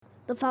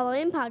The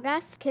following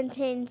podcast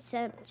contains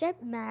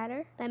subject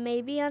matter that may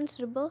be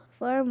unsuitable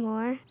for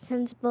more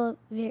sensible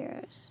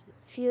viewers.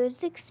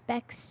 Views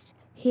expressed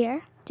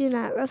here do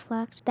not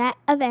reflect that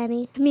of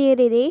any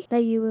community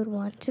that you would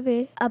want to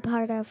be a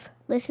part of.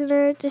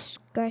 Listener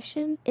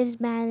discretion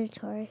is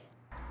mandatory.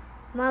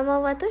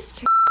 Mama, what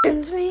does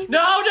trans mean?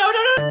 No!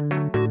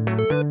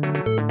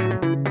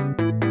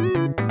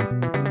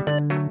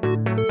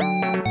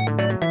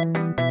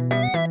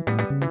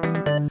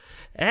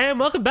 And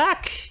welcome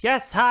back.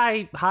 Yes,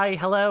 hi,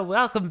 hello.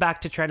 Welcome back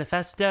to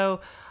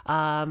Tranifesto.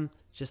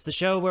 Just the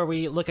show where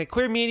we look at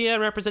queer media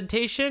and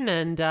representation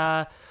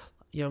and,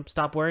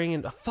 stop worrying.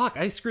 And fuck,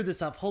 I screwed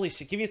this up. Holy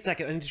shit. Give me a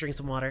second. I need to drink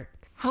some water.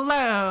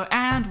 Hello,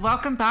 and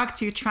welcome back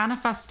to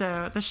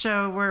Tranifesto, the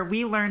show where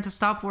we learn to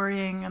stop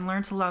worrying and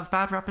learn to love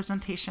bad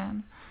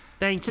representation.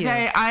 Thank you.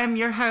 Today, I am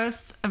your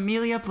host,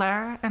 Amelia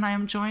Blair, and I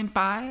am joined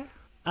by...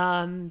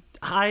 I'm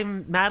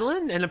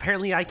Madeline, and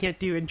apparently I can't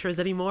do intros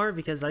anymore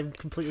because I'm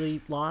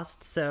completely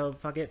lost, so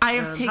fuck it. I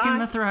have taken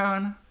the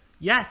throne.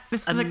 Yes,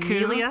 this is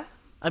Amelia. A coup.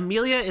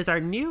 Amelia is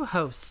our new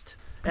host.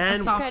 And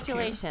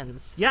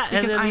congratulations. Yeah,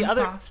 because and then I'm the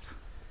other... soft.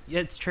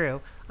 It's true.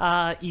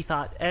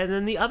 Ethot. And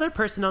then the other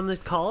person on the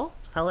call,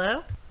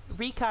 hello?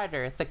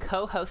 Ricarder, the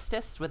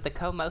co-hostess with the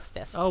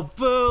co-mostest. Oh,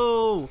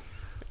 boo!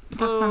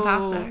 That's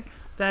fantastic.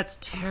 That's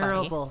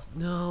terrible.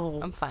 No.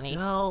 I'm funny.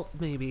 Well,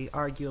 maybe,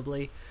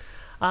 arguably.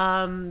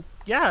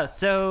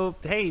 So,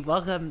 hey,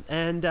 welcome,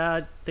 and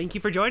thank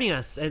you for joining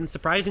us. And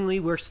surprisingly,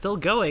 we're still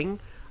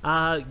going,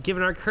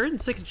 given our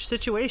current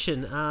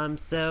situation.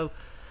 So,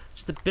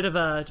 just a bit of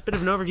an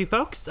overview,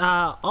 folks.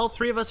 All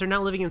three of us are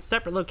now living in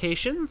separate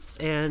locations,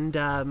 and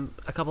a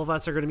couple of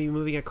us are going to be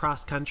moving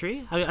across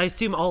country. I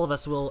assume all of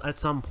us will at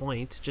some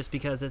point, just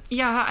because it's...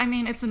 Yeah, I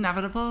mean, it's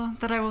inevitable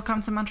that I will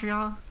come to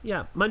Montreal.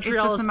 Yeah, Montreal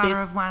is... It's just a matter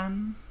of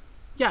when.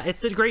 Yeah, it's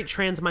the great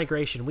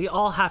transmigration. We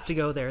all have to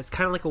go there. It's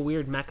kind of like a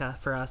weird mecca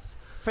for us.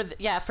 For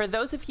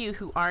those of you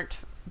who aren't...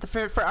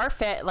 For our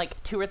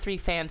two or three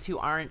fans who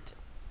aren't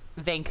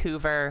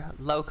Vancouver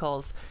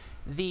locals,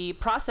 the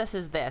process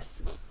is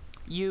this.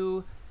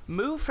 You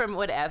move from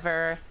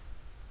whatever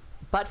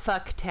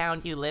buttfuck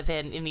town you live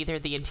in either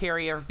the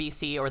interior of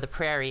BC or the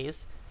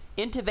prairies,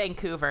 into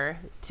Vancouver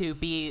to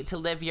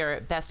live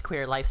your best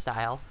queer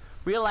lifestyle.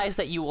 Realize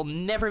that you will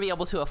never be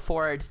able to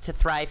afford to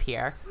thrive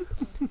here.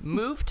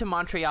 Move to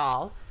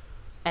Montreal,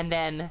 and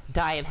then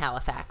die in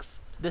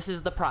Halifax. This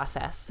is the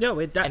process.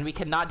 And we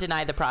cannot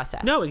deny the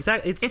process. No,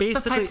 exactly. It's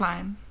basically the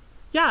pipeline.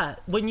 Yeah,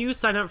 when you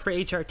sign up for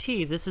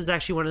HRT, this is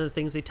actually one of the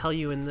things they tell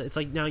you, and it's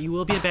like, now you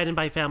will be abandoned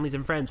by families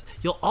and friends.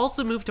 You'll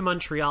also move to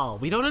Montreal.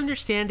 We don't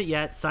understand it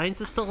yet.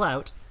 Science is still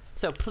out.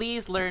 So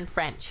please learn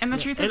French. And the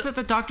truth is that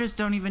the doctors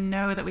don't even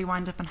know that we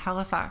wind up in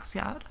Halifax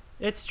yet.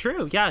 It's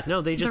true. Yeah,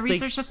 no, the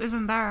research just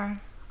isn't there.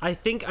 I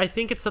think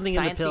it's something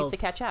Science in the pills. Science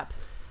needs to catch up.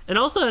 And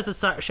also, as a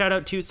shout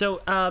out too,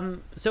 so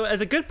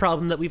as a good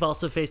problem that we've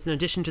also faced in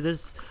addition to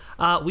this,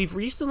 we've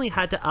recently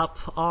had to up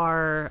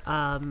our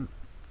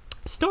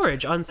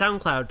storage on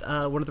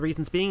SoundCloud. One of the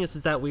reasons being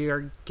is that we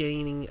are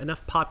gaining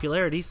enough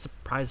popularity,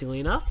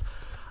 surprisingly enough,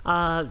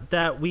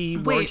 that we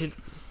wanted.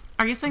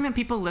 Are you saying that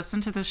people listen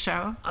to this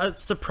show?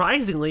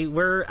 Surprisingly,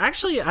 we're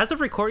actually, as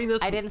of recording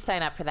this... I didn't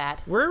sign up for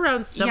that. We're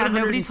around 750. Yeah,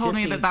 nobody told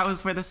me that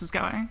was where this is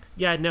going.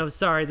 Yeah, no,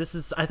 sorry.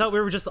 I thought we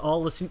were just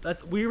all listening...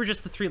 We were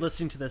just the three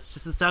listening to this,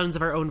 just the sounds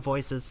of our own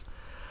voices.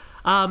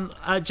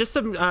 Just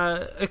some...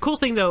 a cool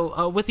thing,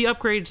 though, with the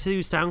upgrade to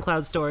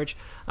SoundCloud storage,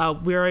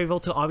 we are able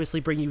to obviously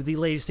bring you the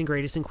latest and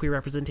greatest in queer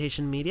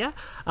representation media.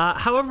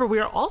 However, we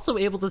are also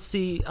able to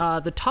see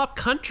the top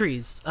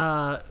countries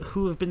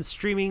who have been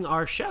streaming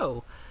our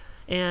show.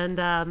 And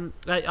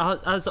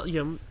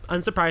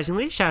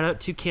unsurprisingly, shout out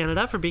to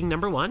Canada for being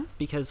number one,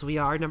 because we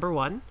are number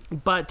one.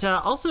 But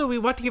also, we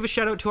want to give a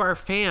shout out to our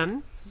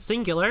fan,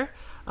 singular,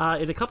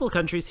 in a couple of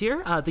countries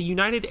here. The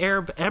United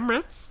Arab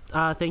Emirates,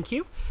 thank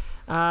you.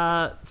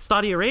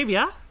 Saudi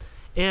Arabia.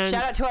 And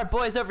shout out to our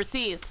boys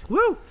overseas.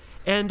 Woo!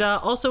 And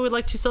also, we'd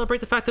like to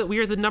celebrate the fact that we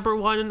are the number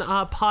one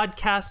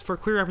podcast for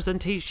queer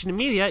representation in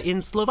media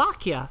in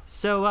Slovakia.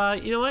 So,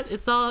 you know what?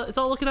 It's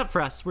all looking up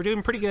for us. We're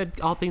doing pretty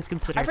good, all things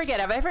considered. I forget.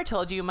 Have I ever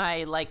told you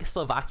my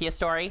Slovakia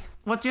story?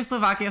 What's your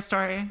Slovakia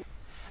story?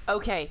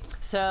 Okay,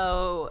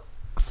 so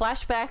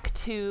flashback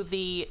to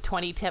the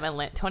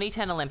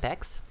 2010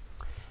 Olympics.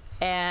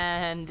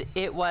 And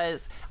it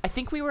was, I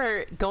think we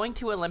were going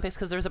to Olympics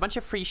because there was a bunch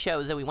of free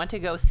shows, and we went to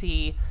go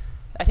see,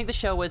 I think the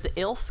show was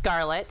Il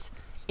Scarlet,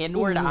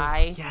 Inward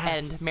Eye,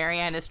 and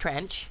Mariana's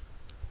Trench,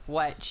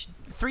 which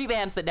 3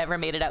 bands that never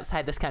made it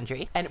outside this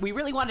country. And we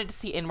really wanted to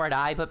see Inward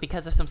Eye, but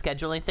because of some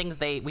scheduling things,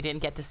 we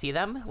didn't get to see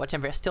them, which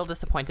I'm still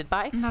disappointed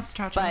by. That's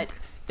tragic. But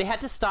they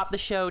had to stop the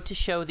show to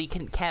show the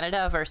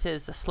Canada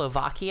versus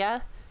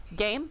Slovakia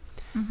game.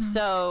 Mm-hmm.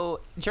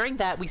 So during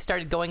that, we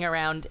started going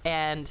around,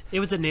 and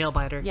it was a nail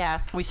biter.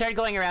 Yeah, we started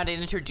going around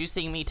and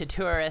introducing me to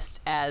tourists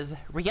as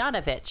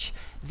Rijanovic,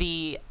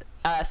 the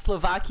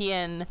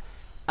Slovakian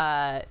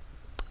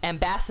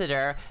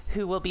ambassador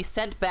who will be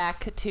sent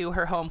back to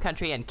her home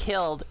country and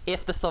killed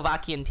if the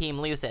Slovakian team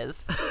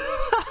loses.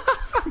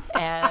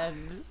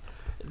 And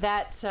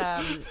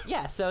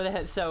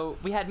So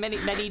we had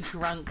many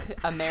drunk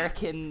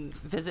American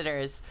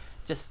visitors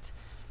just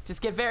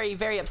get very,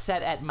 very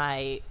upset at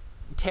my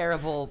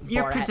terrible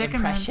Your Borat predicament.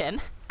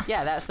 impression.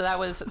 Yeah, that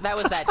was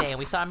that day, and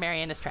we saw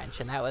Marianas Trench,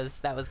 and that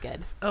was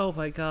good. Oh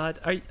my God!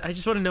 I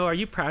just want to know: are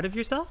you proud of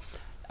yourself?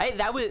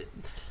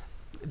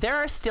 There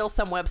are still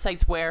some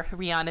websites where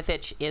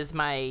Rianovich is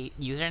my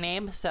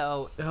username,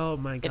 so Oh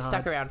my God! it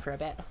stuck around for a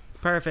bit.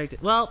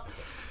 Perfect. Well,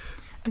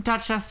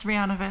 Duchess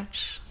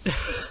Rianovich.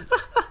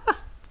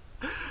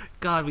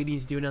 God, we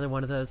need to do another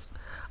one of those.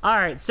 All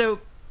right, so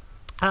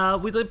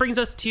it brings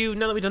us to,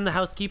 now that we've done the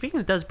housekeeping,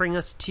 it does bring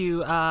us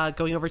to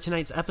going over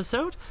tonight's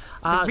episode.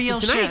 The real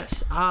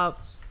shit.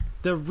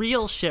 The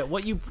real shit.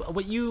 What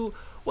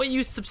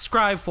you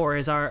subscribe for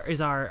is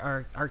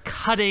our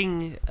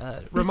cutting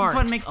remarks. This is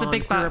what makes the on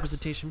big queer bucks.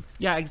 representation.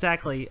 Yeah,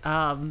 exactly.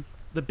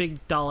 The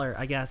big dollar,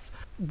 I guess.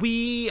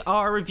 We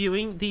are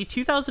reviewing the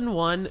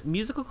 2001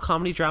 musical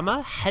comedy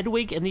drama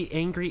Hedwig and the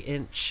Angry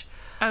Inch.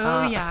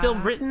 Oh, yeah. A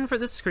film written for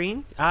the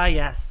screen.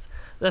 Yes.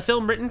 The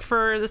film written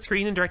for the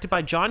screen and directed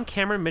by John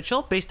Cameron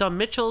Mitchell, based on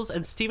Mitchell's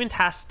and Stephen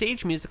Taft's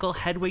stage musical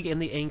Hedwig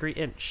and the Angry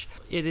Inch.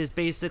 It is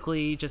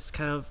basically just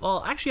kind of...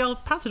 Well, actually, I'll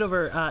pass it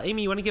over.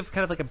 Amy, you want to give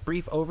kind of like a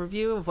brief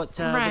overview of what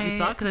you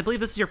saw? Because I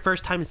believe this is your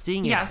first time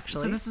seeing it, Yes,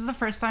 actually. so this is the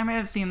first time I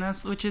have seen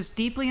this, which is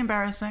deeply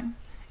embarrassing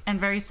and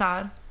very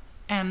sad.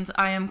 And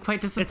I am quite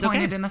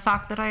disappointed okay. in the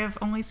fact that I have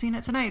only seen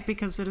it tonight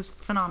because it is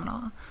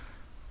phenomenal.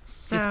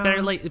 So, It's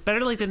better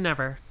late than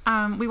never.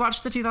 we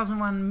watched the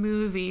 2001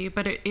 movie,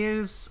 but it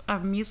is a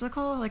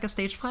musical, like a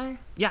stage play.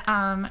 Yeah.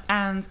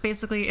 And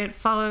basically it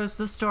follows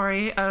the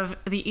story of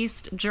the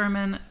East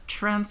German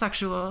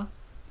transsexual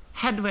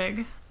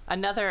Hedwig,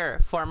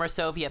 Another former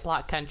Soviet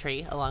bloc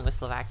country, along with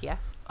Slovakia.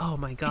 Oh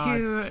my God.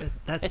 who,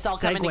 That's It's all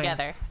coming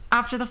together.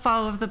 after the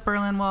fall of the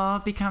Berlin Wall,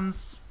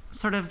 becomes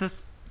sort of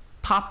this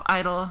pop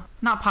idol.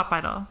 Not pop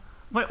idol.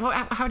 What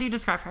how do you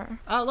describe her?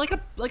 Like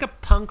a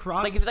punk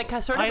rock. Like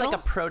sort of idol? like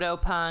a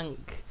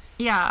proto-punk.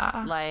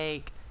 Yeah.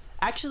 Like,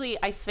 actually,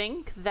 I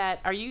think that...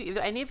 Are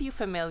any of you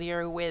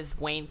familiar with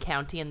Wayne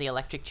County and the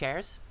Electric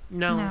Chairs?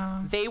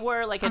 No. They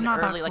were like I'm an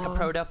not that early, like a cool.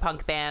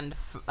 proto-punk band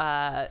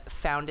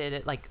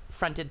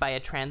fronted by a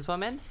trans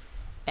woman.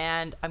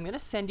 And I'm going to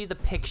send you the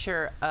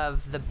picture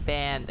of the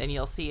band, and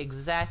you'll see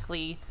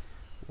exactly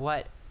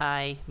what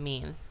I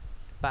mean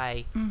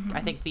by...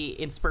 I think the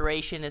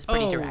inspiration is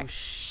pretty direct.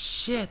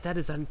 Shit, that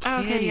is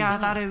uncanny. Okay, yeah,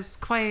 that is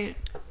quite...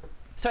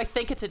 So I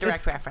think it's a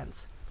direct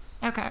reference.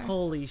 Okay.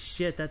 Holy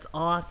shit, that's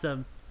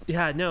awesome.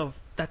 Yeah, no,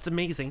 that's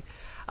amazing.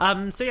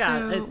 So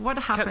yeah, So what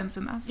happens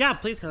in this? Yeah,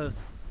 please go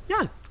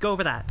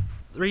over that.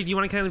 Reed, do you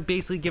want to kind of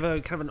basically give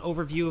a kind of an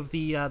overview of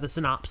the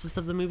synopsis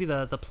of the movie,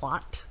 the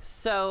plot?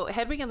 So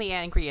Hedwig and the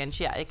Angry Inch,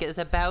 yeah, it is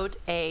about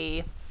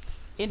a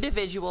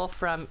individual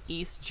from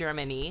East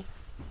Germany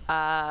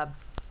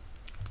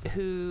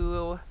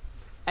who,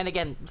 and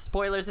again,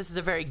 spoilers, this is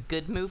a very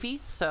good movie,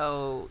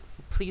 so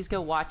please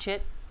go watch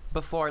it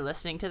before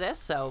listening to this.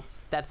 So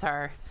that's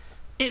our...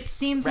 It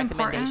seems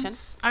recommendation.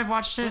 important. I've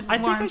watched it I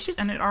think I once, should-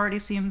 and it already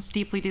seems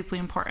deeply, deeply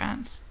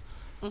important.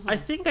 I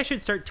think I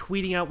should start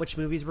tweeting out which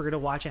movies we're going to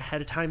watch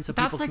ahead of time so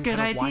That's people a can good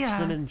kind of idea. watch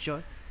them and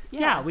enjoy. Yeah.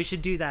 Yeah, we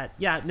should do that.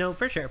 Yeah, no,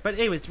 for sure. But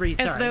anyways, Reed,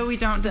 sorry. As though we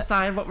don't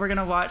decide what we're going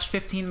to watch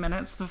 15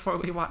 minutes before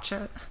we watch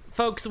it.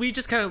 Folks, we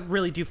just kind of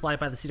really do fly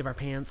by the seat of our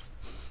pants.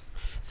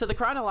 So the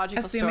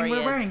chronological Assuming story we're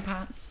is... wearing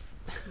pants.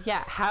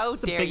 Yeah, how a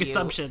dare big you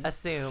assumption.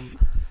 assume...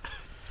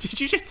 Did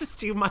you just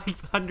assume my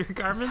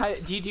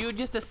undergarments? Did you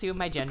just assume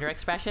my gender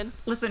expression?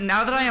 Listen,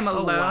 now that I am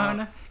alone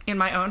wow. in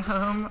my own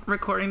home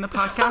recording the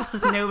podcast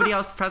with nobody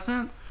else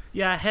present,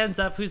 Yeah, hands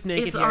up, who's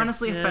naked it's here?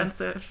 honestly Yeah.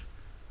 offensive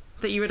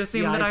that you would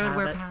assume The that eyes I would have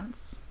wear it.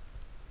 pants.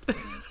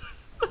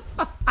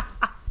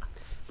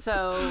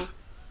 So,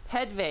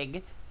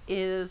 Hedwig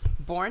is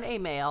born a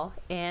male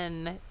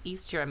in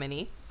East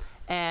Germany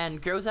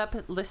and grows up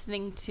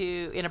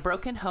in a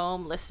broken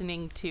home,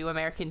 listening to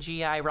American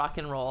GI rock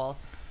and roll.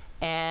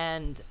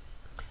 And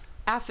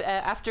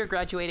after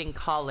graduating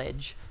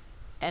college,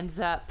 ends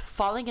up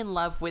falling in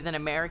love with an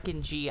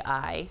American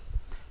GI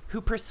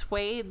who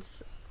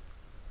persuades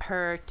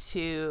her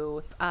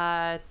to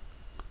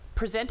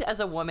present as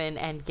a woman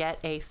and get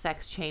a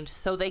sex change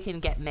so they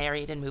can get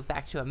married and move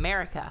back to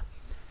America.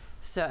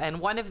 So, and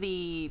one of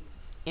the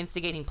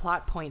instigating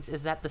plot points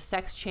is that the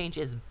sex change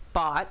is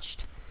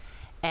botched,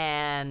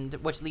 and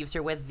which leaves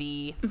her with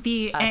the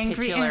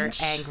Angry titular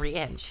Inch. Angry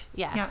Inch.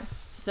 Yeah. Yes.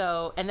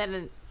 So, and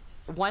then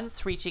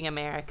once reaching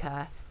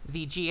America,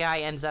 the GI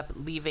ends up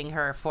leaving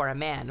her for a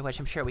man, which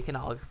I'm sure we can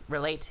all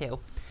relate to.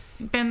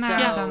 Been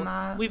there, So- done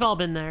that. We've all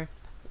been there.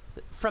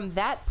 From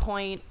that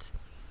point,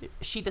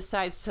 she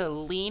decides to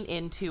lean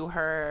into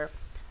her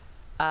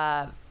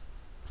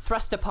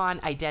thrust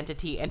upon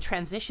identity and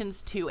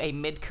transitions to a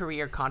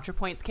mid-career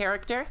ContraPoints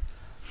character,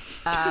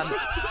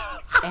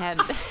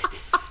 and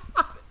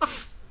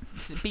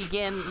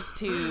begins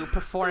to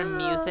perform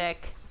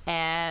music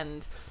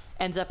and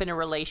ends up in a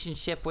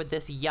relationship with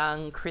this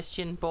young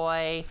Christian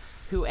boy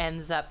who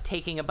ends up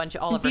taking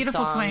all of her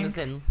Beautiful songs twink.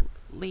 and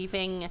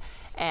leaving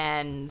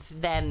and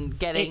then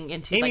getting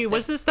into Amy, like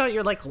was this not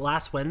your like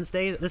last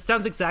Wednesday? This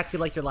sounds exactly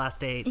like your last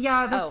date.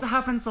 Yeah, this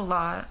happens a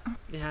lot.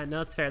 Yeah,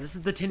 no, it's fair. This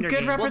is the Tinder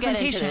Good game. We'll get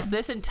into representation.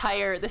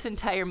 this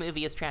entire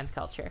movie is trans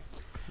culture.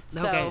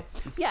 So Okay.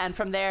 yeah, and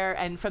from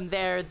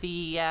there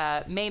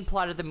the main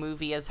plot of the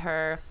movie is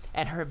her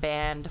and her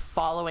band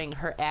following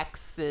her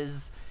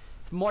ex's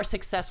more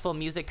successful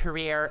music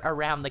career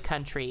around the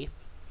country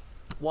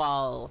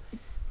while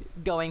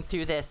going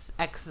through this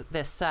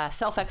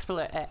self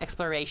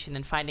exploration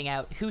and finding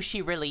out who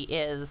she really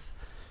is,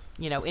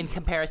 you know, in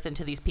comparison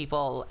to these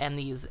people and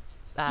these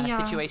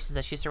situations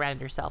that she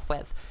surrounded herself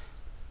with.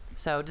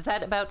 So does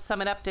that about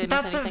sum it up? Did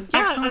I miss That's anything?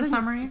 an excellent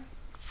summary.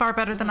 Far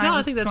better than I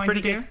was think that's going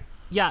pretty to do. good.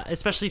 Yeah,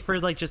 especially for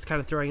like just kind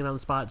of throwing it on the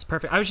spot. It's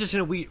perfect. I was just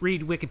gonna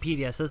read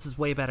Wikipedia, so this is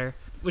way better,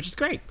 which is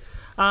great.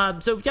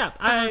 So yeah,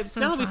 it's so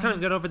now that we've fun. kind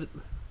of gone over the,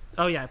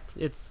 oh yeah,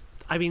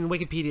 I mean,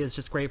 Wikipedia is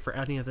just great for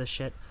any of this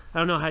shit. I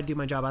don't know how to do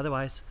my job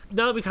otherwise.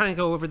 Now that we kind of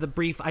go over the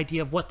brief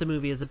idea of what the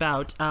movie is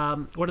about,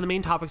 one of the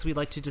main topics we'd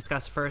like to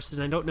discuss first,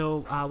 and I don't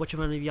know which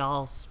one of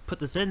y'all put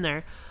this in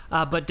there,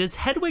 but does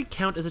Hedwig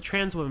count as a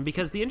trans woman?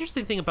 Because the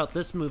interesting thing about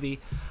this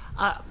movie,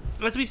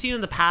 as we've seen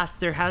in the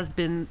past, there has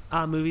been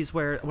movies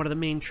where one of the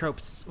main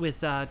tropes with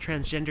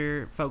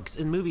transgender folks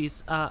in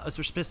movies,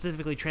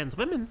 specifically trans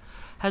women,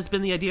 has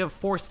been the idea of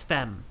force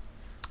femme.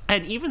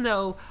 And even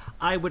though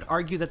I would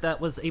argue that that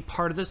was a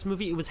part of this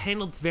movie, it was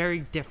handled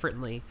very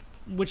differently.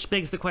 Which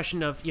begs the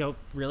question of, you know,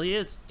 really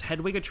is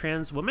Hedwig a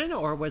trans woman,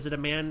 or was it a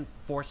man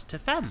forced to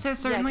femme? So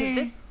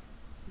certainly,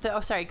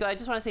 Sorry. I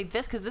just want to say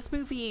this because this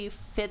movie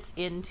fits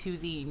into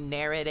the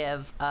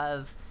narrative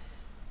of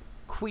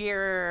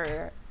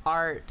queer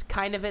art,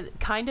 kind of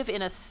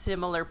in a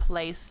similar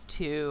place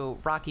to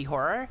Rocky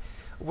Horror,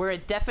 where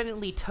it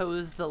definitely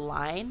toes the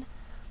line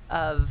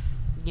of,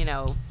 you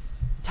know,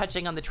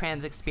 touching on the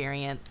trans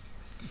experience,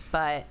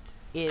 but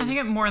is I think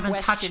it more than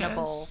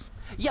questionable. touches.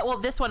 Yeah, well,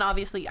 this one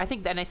obviously, I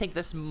think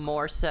this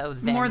more so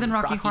than more than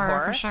Rocky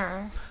Horror for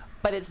sure.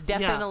 But it's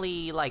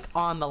definitely like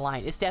on the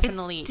line. It's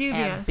definitely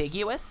dubious.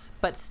 ambiguous,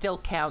 but still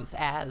counts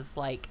as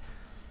like,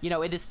 you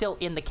know, it is still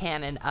in the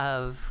canon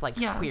of like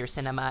queer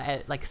cinema,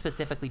 like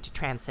specifically to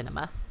trans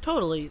cinema.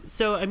 Totally.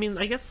 So, I mean,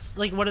 I guess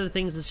like one of the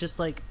things is just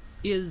like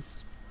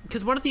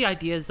because one of the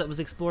ideas that was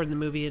explored in the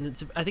movie, and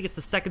I think it's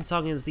the second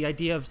song, is the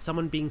idea of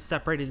someone being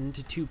separated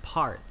into two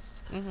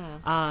parts.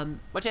 Mm-hmm.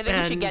 Which I think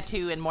we should get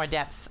to in more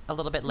depth a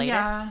little bit later.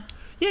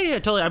 Yeah,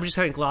 totally. I'm just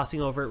kind of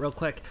glossing over it real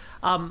quick.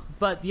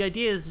 But the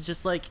idea is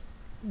just like,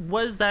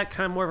 was that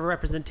kind of more of a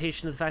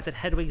representation of the fact that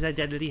Hedwig's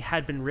identity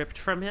had been ripped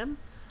from him?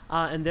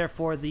 And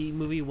therefore the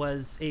movie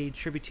was a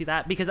tribute to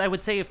that? Because I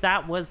would say if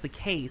that was the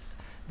case,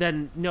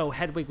 then no,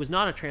 Hedwig was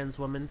not a trans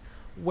woman.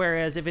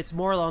 Whereas if it's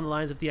more along the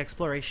lines of the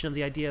exploration of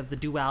the idea of the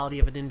duality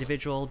of an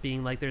individual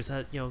being like, there's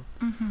a, you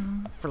know,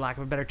 for lack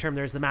of a better term,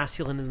 there's the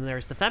masculine and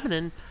there's the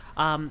feminine,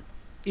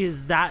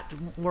 is that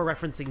more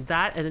referencing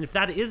that? And then if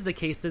that is the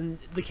case, then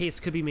the case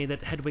could be made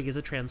that Hedwig is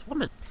a trans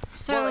woman.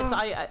 So,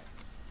 well,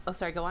 oh,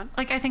 sorry, go on.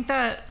 Like, I think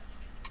that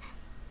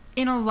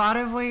in a lot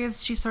of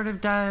ways, she sort of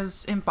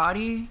does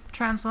embody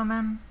trans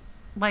women.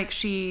 Like,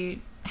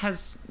 she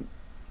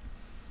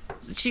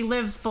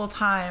lives full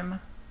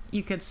time,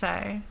 you could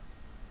say,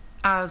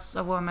 as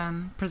a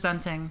woman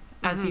presenting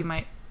as you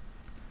might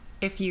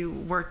if you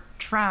were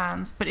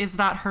trans. But is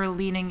that her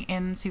leaning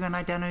into an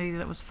identity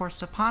that was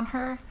forced upon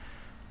her?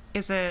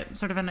 Is it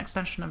sort of an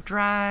extension of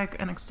drag,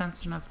 an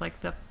extension of like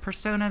the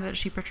persona that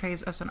she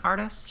portrays as an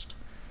artist?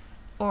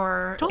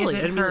 Or is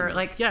it her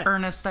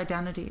earnest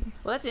identity?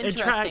 Well, that's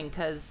interesting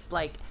because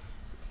like,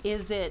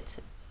 is it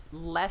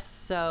less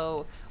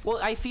so? Well,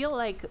 I feel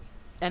like,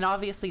 and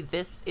obviously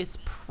this is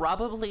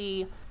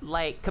probably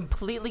like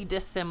completely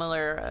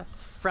dissimilar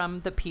from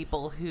the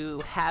people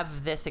who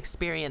have this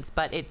experience,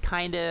 but it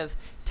kind of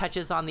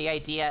touches on the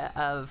idea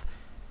of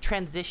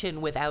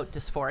transition without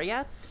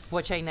dysphoria,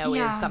 which I know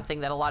is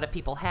something that a lot of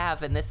people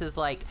have. And this is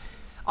like,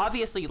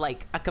 obviously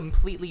like a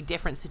completely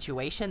different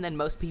situation than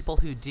most people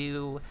who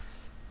do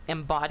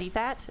embody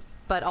that.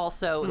 But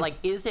also like,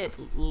 is it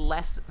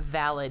less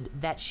valid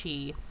that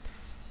she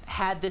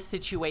had this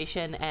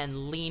situation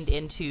and leaned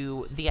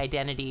into the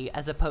identity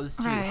as opposed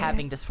to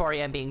having dysphoria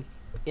and being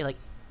like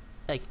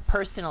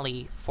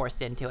personally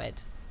forced into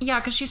it? Yeah,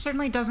 because she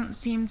certainly doesn't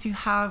seem to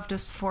have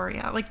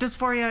dysphoria. Like,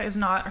 dysphoria is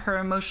not her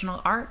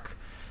emotional arc.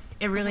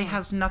 It really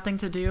has nothing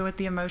to do with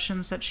the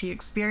emotions that she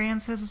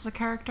experiences as a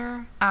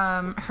character.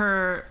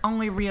 Her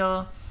only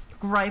real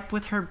gripe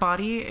with her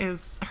body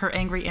is her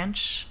angry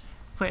inch,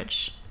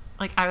 which,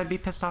 like, I would be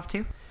pissed off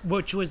too.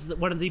 Which was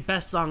one of the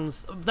best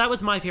songs. That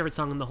was my favorite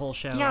song in the whole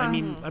show. Yeah. I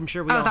mean, I'm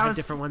sure we all had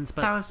different ones,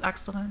 but that was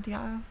excellent.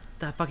 Yeah,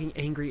 that fucking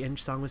Angry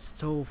Inch song was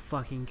so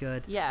fucking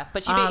good. Yeah,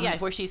 but she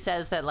where she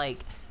says that, like,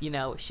 you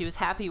know, she was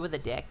happy with a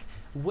dick,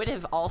 would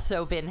have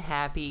also been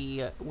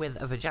happy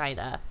with a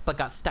vagina, but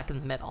got stuck in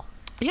the middle.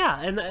 Yeah,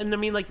 and I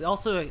mean, like,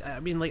 also, I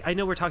mean, like, I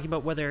know we're talking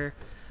about whether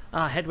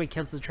Hedwig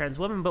counts as a trans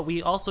woman, but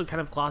we also kind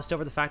of glossed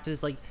over the fact that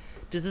it's like,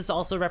 does this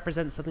also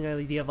represent something like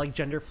the idea of like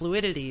gender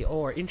fluidity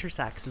or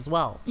intersex as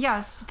well?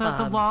 Yes,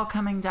 the wall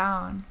coming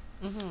down.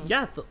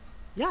 Yeah.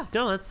 Yeah,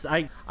 no, that's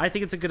I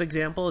think it's a good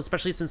example,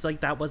 especially since like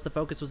that was the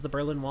focus, was the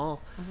Berlin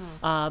Wall.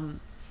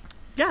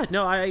 Yeah,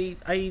 no,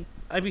 I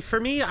mean,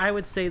 for me, I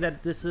would say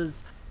that this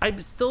is.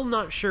 I'm still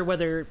not sure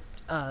whether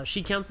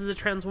she counts as a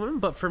trans woman,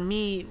 but for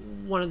me,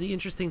 one of the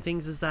interesting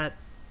things is that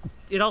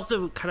it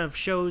also kind of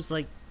shows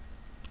like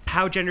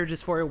how gender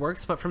dysphoria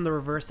works, but from the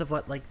reverse of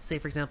what, like, say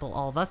for example,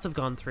 all of us have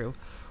gone through,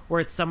 where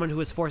it's someone who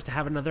is forced to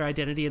have another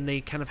identity and they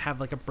kind of have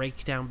like a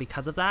breakdown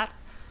because of that.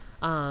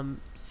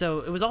 So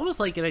it was almost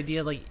like an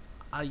idea like.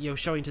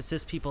 Showing to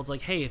cis people, it's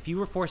like, hey, if you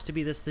were forced to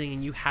be this thing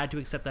and you had to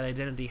accept that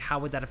identity, how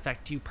would that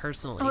affect you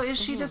personally? Oh,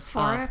 is she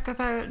dysphoric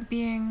about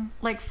being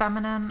like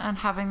feminine and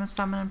having this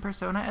feminine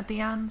persona at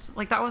the end?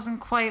 Like, that wasn't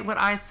quite what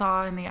I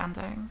saw in the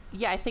ending.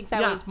 Yeah, I think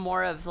that was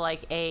more of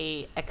like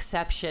a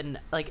exception,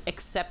 like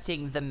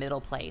accepting the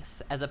middle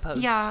place as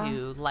opposed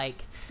to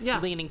like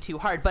leaning too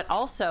hard. But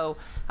also,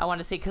 I want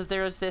to say, because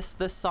there's this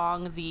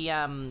song,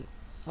 the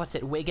what's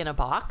it, Wig in a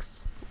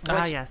Box?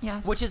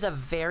 Yes. Which is a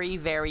very,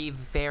 very,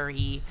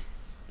 very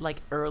like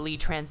early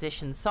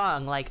transition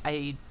song. Like,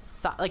 I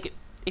thought, like,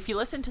 if you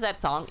listen to that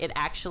song, it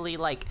actually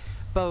like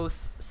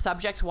both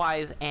subject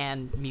wise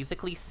and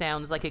musically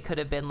sounds like it could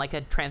have been like a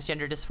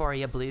transgender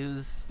dysphoria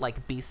blues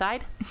like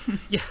B-side.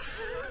 Yeah.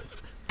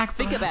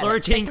 Excellent. Think about Laura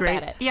it. Jane Think Grey.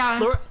 about it.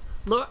 Yeah.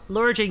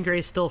 Laura Jane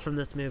Grey stole from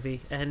this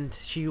movie, and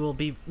she will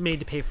be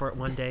made to pay for it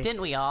one day. Didn't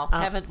we all?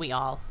 Haven't we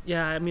all?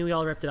 Yeah, I mean, we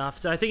all ripped it off.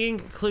 So I think in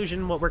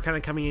conclusion, what we're kind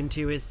of coming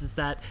into is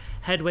that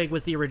Hedwig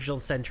was the original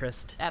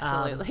centrist.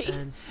 Absolutely.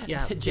 And,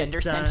 yeah,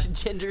 gender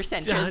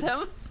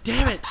centrism.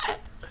 Damn it.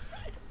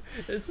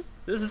 This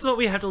is what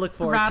we have to look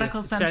forward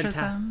Radical to. Radical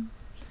centrism.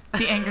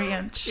 The angry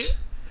inch.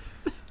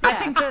 I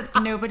think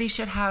that nobody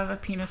should have a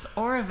penis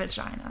or a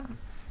vagina.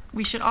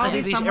 We should all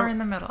be somewhere in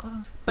the middle.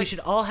 We should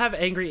all have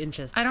angry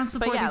inches. I don't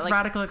support these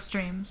radical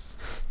extremes.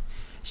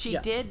 She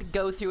did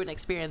go through an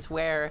experience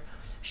where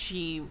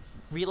she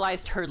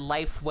realized her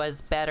life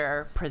was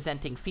better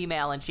presenting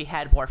female, and she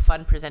had more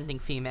fun presenting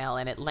female,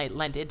 and it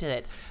lent into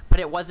it. But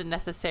it wasn't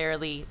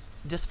necessarily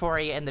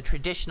dysphoria in the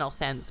traditional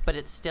sense, but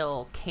it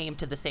still came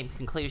to the same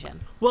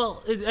conclusion.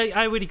 Well,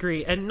 I would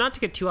agree, and not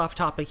to get too off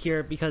topic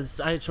here, because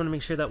I just want to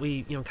make sure that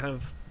we, kind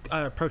of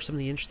approach some of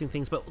the interesting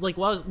things. But like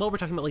while we're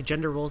talking about like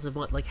gender roles and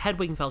what like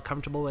Hedwig felt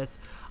comfortable with,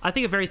 I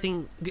think a very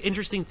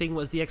interesting thing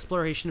was the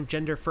exploration of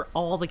gender for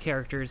all the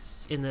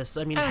characters in this.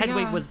 I mean,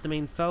 Hedwig was the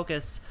main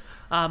focus.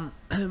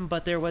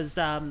 But there was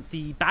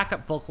the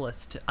backup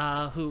vocalist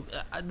who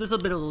this is a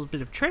little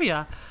bit of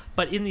trivia,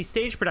 but in the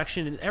stage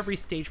production, in every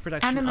stage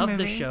production of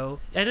the show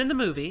and in the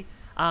movie,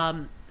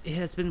 it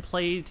has been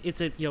played.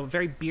 It's a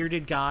very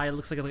bearded guy. It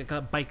looks like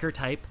a biker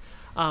type,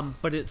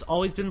 but it's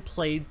always been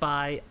played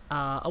by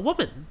a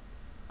woman.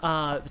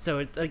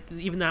 So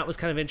even that was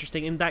kind of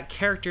interesting. And that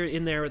character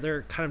in there,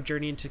 their kind of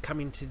journey into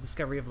coming to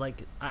discovery of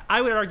like, I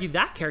would argue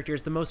that character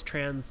is the most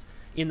trans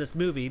in this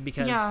movie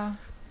because. Yeah.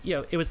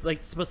 It was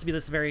like supposed to be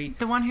this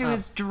the one who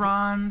is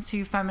drawn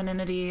to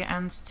femininity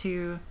and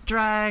to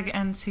drag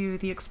and to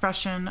the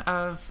expression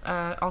of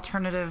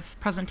alternative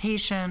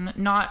presentation.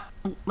 Not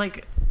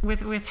like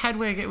with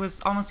Hedwig, it was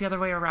almost the other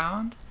way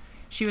around.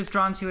 She was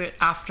drawn to it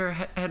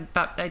after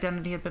that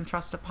identity had been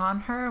thrust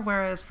upon her,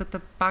 whereas with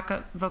the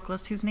backup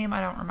vocalist, whose name I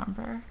don't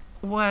remember,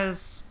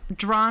 was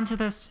drawn to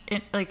this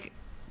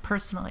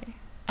personally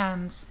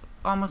and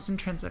almost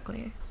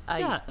intrinsically.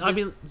 I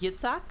mean,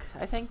 Yitzhak,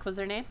 I think, was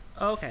their name.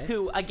 Oh, okay.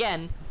 Who,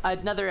 again,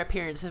 another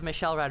appearance of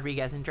Michelle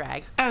Rodriguez in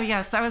drag. Oh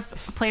yes, that was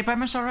played by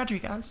Michelle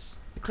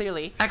Rodriguez.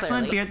 Clearly,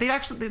 excellent beard.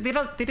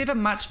 They did a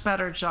much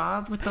better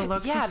job with the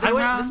look. Yeah,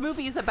 this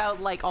movie is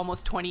about like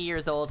almost 20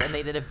 years old, and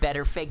they did a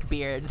better fake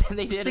beard than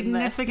they did.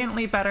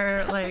 Significantly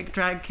better, like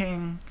drag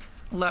king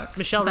look.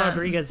 Michelle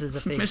Rodriguez is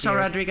a fake Michelle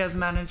beard. Rodriguez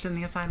managed in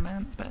the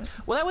assignment, but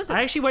well, that was.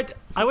 I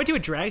went to a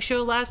drag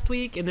show last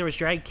week, and there was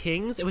Drag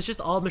Kings. It was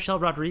just all Michelle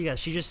Rodriguez.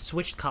 She just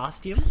switched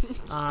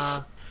costumes.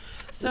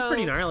 So it's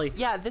pretty gnarly.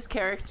 Yeah, this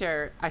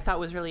character I thought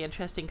was really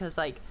interesting because,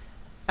 like,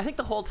 I think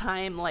the whole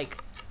time, like,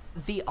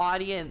 the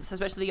audience,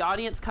 especially the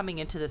audience coming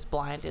into this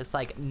blind, is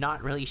like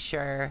not really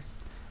sure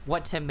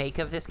what to make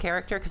of this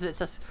character because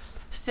it's a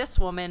cis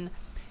woman,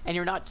 and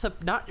you're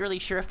not really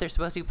sure if they're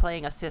supposed to be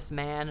playing a cis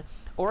man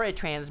or a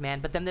trans man.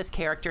 But then this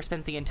character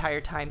spent the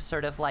entire time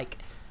sort of like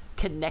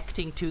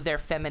connecting to their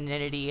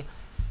femininity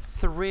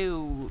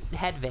through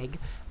Hedwig,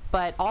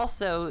 but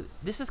also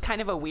this is kind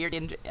of a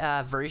weird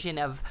version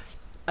of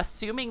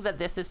assuming that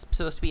this is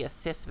supposed to be a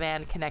cis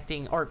man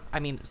connecting, or I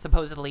mean,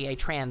 supposedly a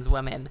trans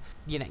woman,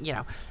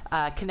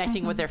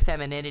 connecting with their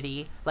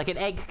femininity, like an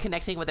egg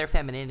connecting with their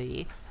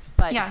femininity,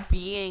 but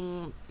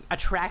being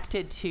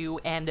attracted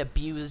to and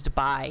abused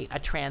by a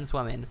trans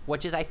woman,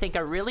 which is, I think,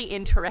 a really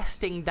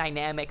interesting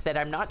dynamic that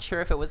I'm not sure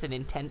if it was an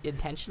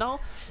intentional.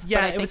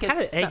 Yeah, but it was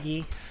kind of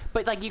eggy.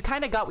 But like you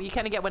kind of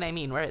get what I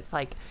mean, where it's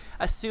like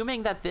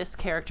assuming that this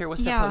character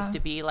was supposed to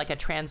be like a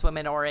trans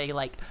woman or a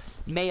like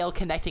male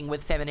connecting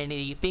with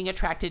femininity, being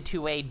attracted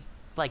to a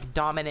like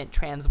dominant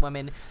trans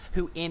woman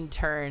who in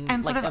turn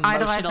and like sort of emotionally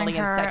idolizing and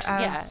her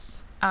sexually, as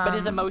but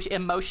is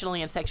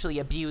emotionally and sexually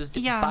abused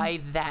by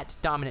that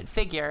dominant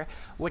figure,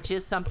 which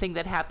is something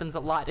that happens a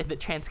lot in the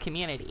trans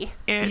community.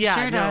 It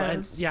sure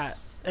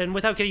does. And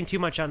without getting too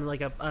much on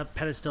like a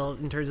pedestal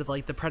in terms of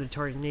like the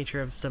predatory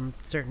nature of some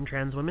certain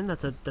trans women,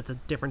 that's a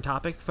different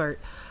topic.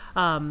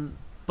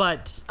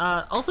 But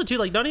also too,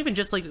 like, not even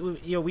just like,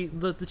 you know,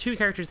 the two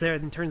characters there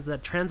in terms of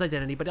that trans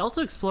identity, but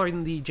also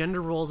exploring the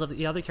gender roles of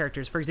the other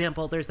characters. For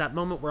example, there's that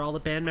moment where all the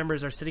band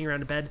members are sitting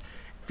around a bed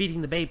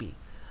feeding the baby.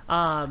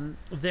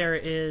 There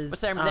is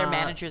their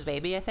manager's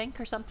baby, I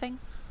think, or something.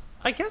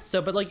 I guess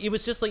so, but like it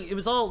was just like it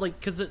was all like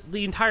because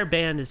the entire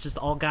band is just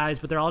all guys,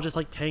 but they're all just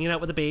like hanging out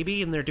with a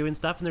baby and they're doing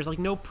stuff and there's like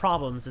no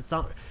problems. It's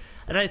not,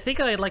 and I think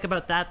what I like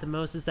about that the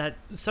most is that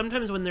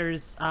sometimes when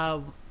there's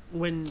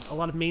when a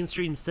lot of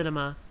mainstream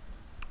cinema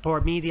or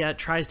media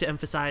tries to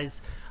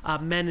emphasize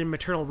men in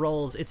maternal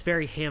roles, it's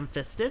very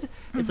ham-fisted.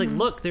 It's like,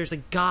 look, there's a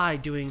guy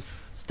doing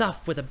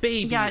stuff with a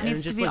baby. Yeah, it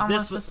needs just to be like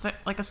almost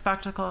like a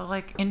spectacle,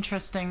 like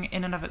interesting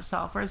in and of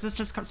itself. Whereas this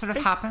just sort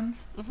of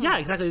happens. Yeah,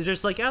 exactly. They're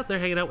just like out there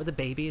hanging out with a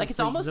baby. Like it's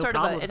almost no sort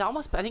problem.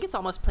 I think it's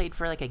almost played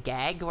for like a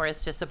gag, where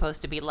it's just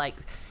supposed to be like,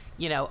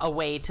 you know, a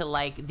way to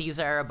like, these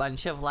are a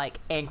bunch of like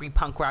angry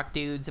punk rock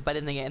dudes, but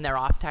in their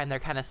off time they're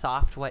kind of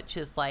soft, which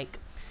is like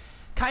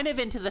kind of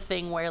into the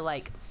thing where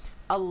like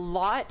a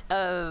lot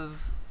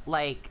of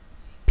like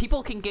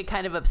people can get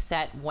kind of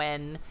upset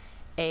when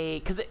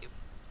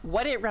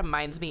what it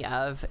reminds me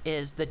of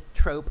is the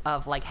trope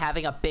of like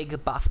having a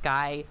big buff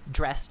guy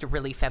dressed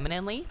really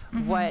femininely,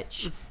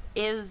 which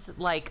is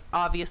like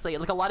obviously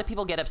like a lot of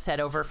people get upset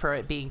over for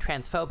it being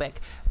transphobic,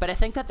 but I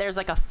think that there's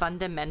like a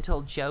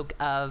fundamental joke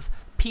of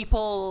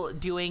people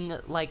doing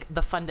like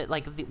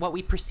what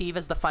we perceive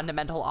as the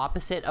fundamental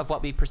opposite of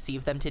what we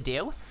perceive them to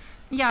do.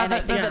 Yeah, and I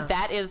think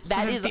that is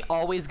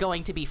always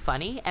going to be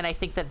funny, and I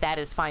think that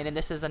is fine. And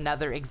this is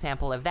another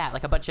example of that,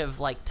 like a bunch of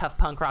like tough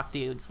punk rock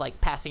dudes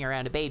like passing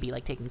around a baby,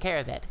 like taking care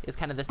of it, is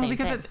kind of the same thing.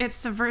 Because it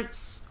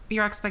subverts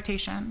your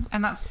expectation,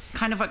 and that's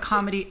kind of what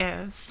comedy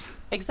is.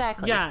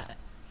 Exactly. Yeah,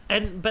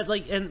 but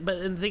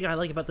the thing I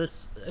like about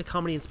this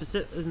comedy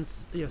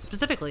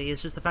specifically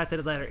is just the fact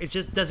that it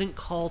just doesn't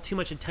call too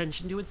much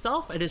attention to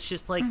itself, and it's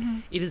just like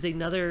it is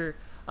another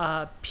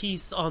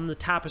piece on the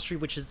tapestry,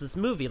 which is this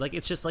movie. Like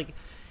it's just like.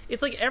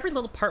 It's like every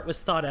little part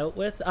was thought out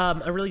with.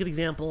 A really good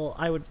example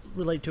I would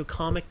relate to a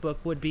comic book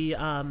would be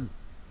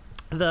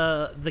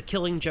the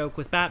Killing Joke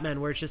with Batman,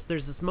 where it's just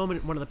there's this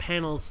moment in one of the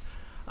panels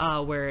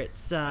where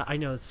it's I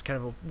know it's kind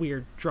of a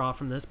weird draw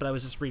from this, but I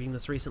was just reading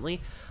this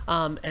recently.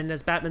 And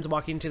as Batman's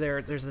walking to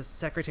there's a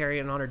secretary,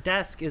 and on her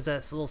desk is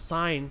this little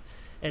sign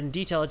and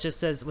detail. It just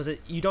says,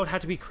 "You don't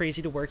have to be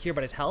crazy to work here,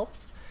 but it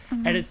helps."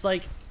 And it's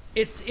like.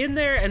 It's in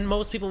there, and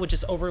most people would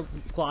just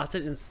overgloss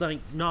it, and it's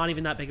like not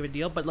even that big of a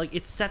deal. But like,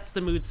 it sets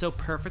the mood so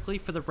perfectly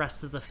for the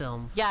rest of the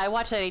film. Yeah, I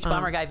watched that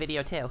H-Bomber guy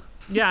video too.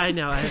 Yeah, I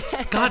know.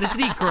 God, isn't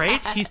he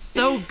great? He's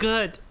so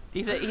good.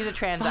 He's a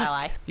trans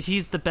ally.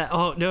 He's the best.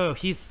 Oh no,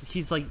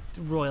 he's like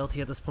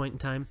royalty at this point in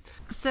time.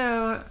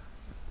 So,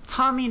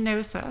 Tommy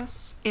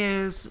Gnosis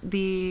is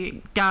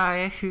the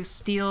guy who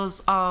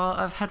steals all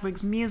of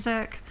Hedwig's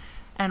music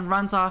and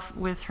runs off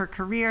with her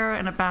career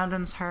and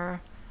abandons her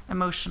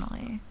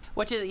emotionally.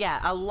 Which is,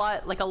 a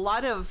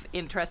lot of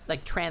interest,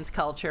 like trans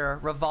culture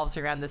revolves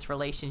around this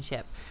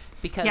relationship,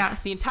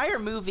 because the entire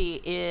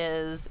movie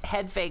is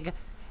Hedwig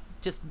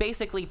just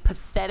basically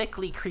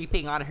pathetically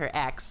creeping on her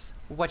ex,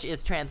 which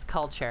is trans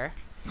culture.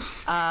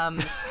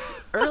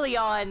 Early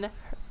on,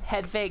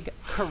 Hedwig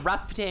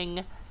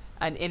corrupting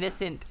an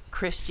innocent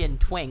Christian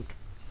twink,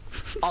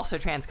 also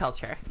trans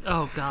culture.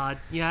 Oh God,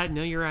 yeah,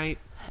 no, you're right.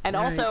 And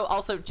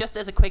also, just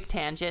as a quick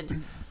tangent,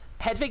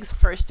 Hedwig's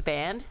first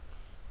band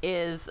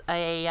is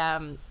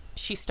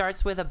she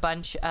starts with a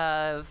bunch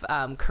of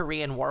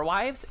Korean war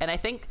wives, and I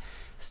think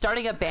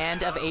starting a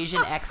band of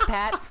Asian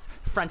expats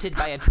fronted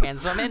by a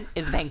trans woman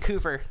is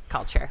Vancouver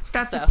culture.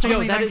 That's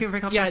extremely Vancouver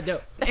culture. Yeah,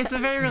 no. It's a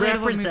very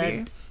relatable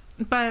movie.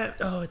 But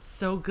it's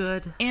so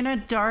good. In a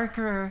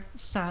darker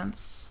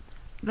sense,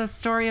 the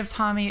story of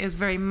Tommy is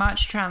very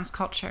much trans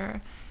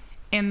culture,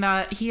 in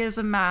that he is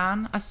a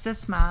man, a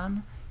cis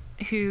man,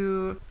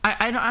 who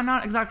I'm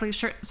not exactly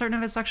certain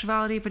of his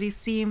sexuality, but he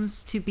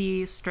seems to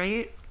be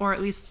straight, or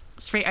at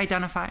least straight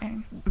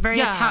identifying,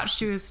 very attached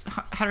to his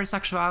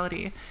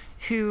heterosexuality,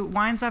 who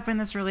winds up in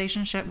this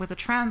relationship with a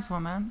trans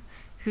woman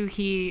who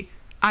he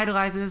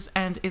idolizes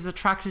and is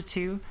attracted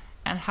to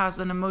and has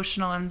an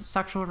emotional and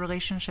sexual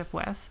relationship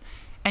with,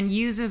 and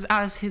uses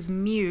as his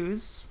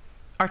muse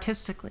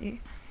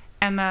artistically,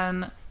 and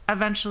then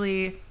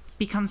eventually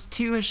becomes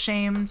too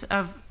ashamed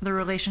of the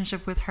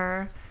relationship with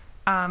her,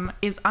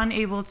 is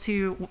unable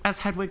to, as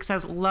Hedwig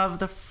says, love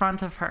the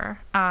front of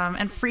her,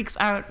 and freaks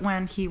out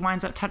when he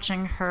winds up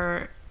touching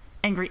her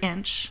angry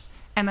inch,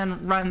 and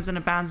then runs and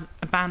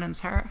abandons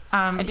her,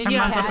 and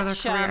runs off with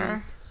her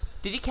career.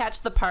 Did you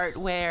catch the part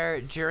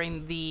where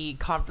during the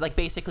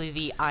basically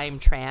the "I'm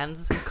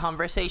trans"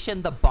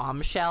 conversation, the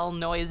bombshell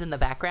noise in the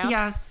background?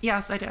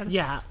 Yes, I did.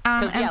 Yeah,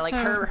 because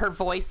her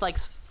voice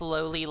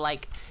slowly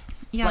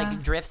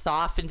drifts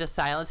off into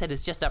silence, and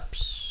it's just a.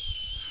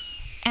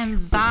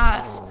 And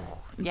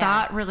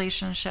that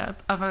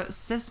relationship of a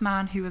cis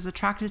man who is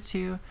attracted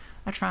to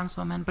a trans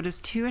woman but is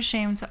too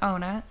ashamed to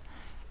own it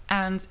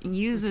and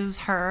uses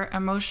her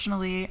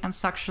emotionally and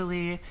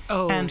sexually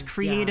and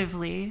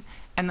creatively,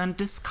 and then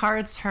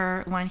discards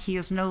her when he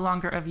is no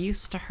longer of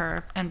use to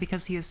her and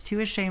because he is too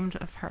ashamed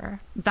of her.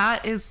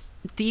 That is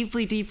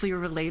deeply, deeply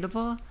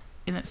relatable,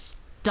 and it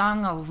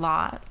stung a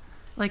lot.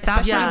 Like,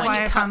 that's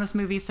why I found this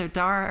movie so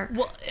dark.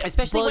 Well,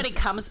 especially when it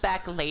comes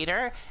back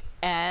later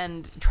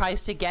and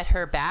tries to get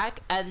her back,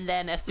 and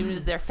then as soon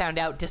as they're found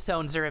out,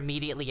 disowns her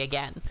immediately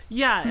again.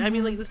 Yeah, I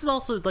mean, like, this is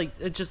also,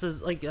 like, just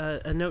as, like,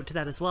 a note to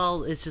that as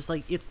well. It's just,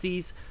 like, it's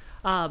these,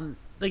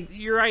 like,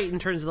 you're right in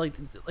terms of,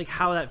 like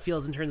how that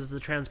feels in terms of the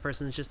trans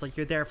person. It's just, like,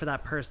 you're there for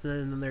that person,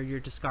 and then you're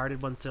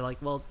discarded once they're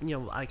like, well, you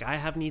know, like, I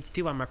have needs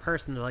too, I'm a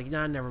person. They're like,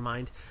 nah, never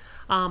mind.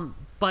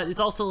 But it's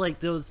also, like,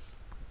 those,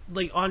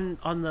 like, on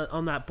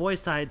that boy's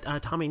side,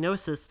 Tommy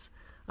Gnosis,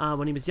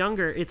 when he was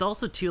younger, it's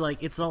also too,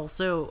 like, it's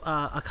also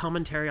a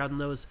commentary on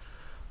those,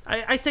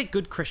 I say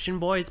good Christian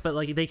boys, but,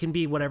 like, they can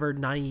be whatever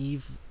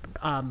naive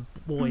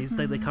boys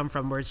that they come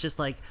from, where it's just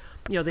like,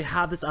 you know, they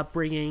have this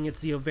upbringing,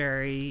 it's, you know,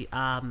 very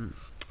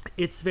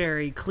it's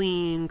very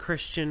clean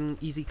Christian,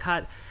 easy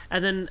cut,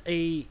 and then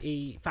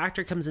a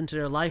factor comes into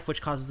their life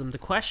which causes them to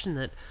question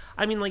it.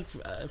 I mean, like,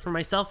 for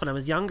myself, when I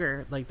was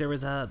younger, like, there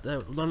was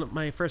one of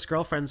my first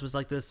girlfriends was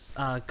like this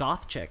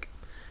goth chick,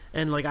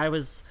 and, like, I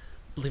was,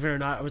 believe it or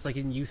not, I was, like,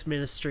 in youth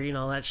ministry and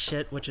all that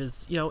shit, which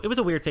is, you know, it was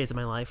a weird phase of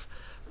my life.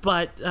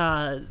 But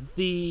I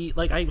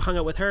hung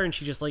out with her, and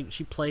she just, like,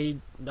 she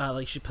played,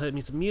 like, she played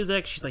me some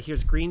music. She's like,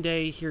 here's Green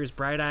Day, here's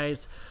Bright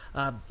Eyes.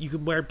 You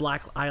can wear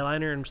black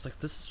eyeliner, and I'm just like,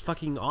 this is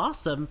fucking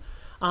awesome.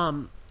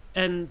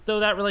 And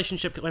though that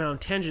relationship went on a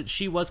tangent,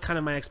 she was kind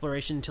of my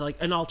exploration to,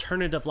 like, an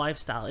alternative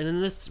lifestyle. And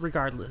in this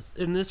regard, and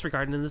in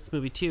this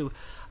movie too,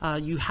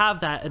 you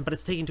have that, but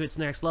it's taken to its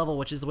next level,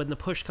 which is when the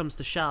push comes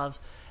to shove,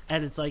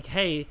 and it's like,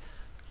 hey,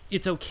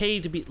 it's okay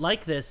to be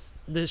like this.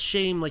 The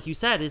shame, like you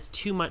said, is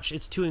too much.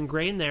 It's too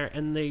ingrained there,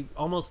 and they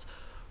almost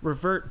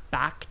revert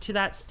back to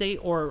that state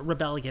or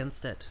rebel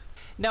against it.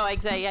 No,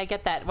 exactly. I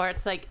get that. Where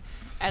it's like,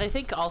 and I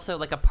think also,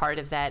 like, a part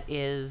of that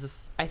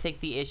is, I think,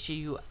 the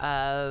issue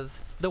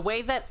of the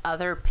way that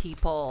other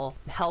people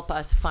help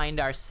us find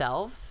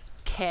ourselves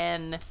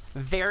can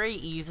very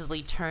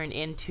easily turn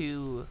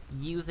into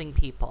using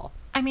people.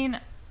 I mean,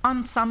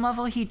 on some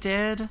level, he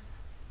did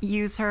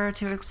use her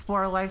to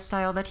explore a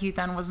lifestyle that he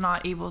then was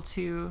not able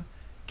to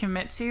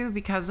commit to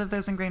because of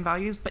those ingrained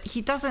values, but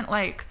he doesn't,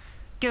 like,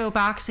 go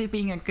back to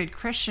being a good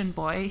Christian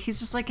boy. He's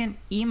just like an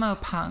emo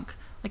punk.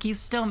 Like, he's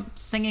still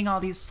singing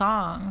all these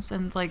songs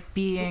and, like,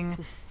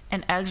 being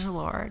an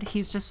edgelord.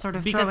 He's just sort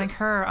of throwing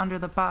her under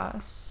the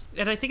bus.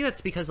 And I think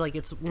that's because, like,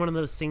 it's one of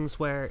those things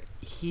where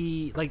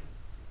he, like,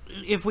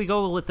 if we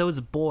go with those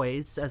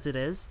boys as it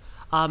is,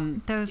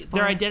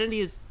 their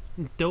identity is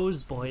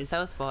those boys.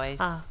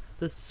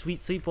 The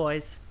sweet, sweet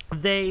boys.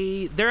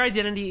 Their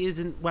identity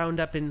isn't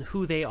wound up in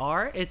who they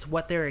are. It's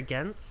what they're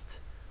against,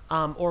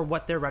 or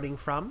what they're running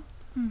from.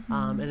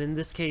 And in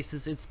this case,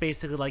 it's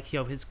basically like, you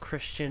know, his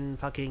Christian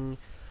fucking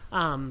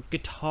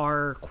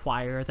guitar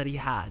choir that he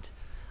had.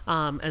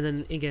 And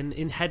then again,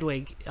 in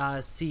Hedwig,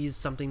 sees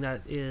something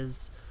that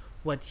is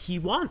what he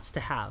wants to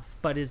have,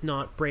 but is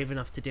not brave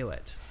enough to do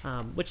it.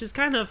 Which is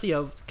kind of, you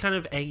know, kind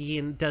of eggy,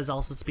 and does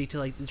also speak to,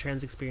 like, the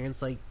trans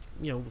experience. Like,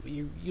 you know,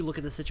 you look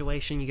at the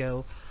situation, you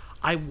go,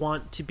 I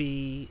want to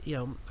be, you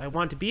know, I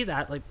want to be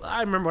that. Like,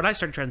 I remember when I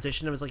started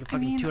transition, I was like a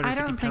fucking 250 pound beard.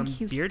 I don't think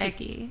he's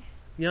eggy.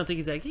 You don't think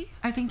he's eggy?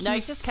 I think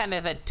he's just kind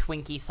of a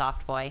twinky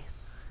soft boy.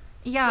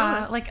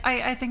 Yeah, like,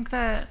 I think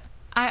that,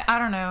 I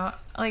don't know,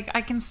 like,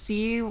 I can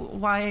see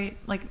why,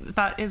 like,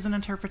 that is an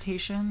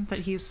interpretation, that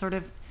he's sort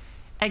of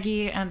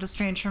eggy and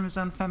estranged from his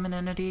own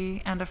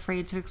femininity and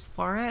afraid to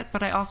explore it,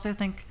 but I also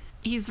think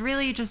he's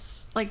really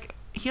just, like,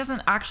 he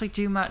doesn't actually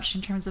do much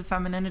in terms of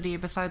femininity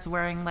besides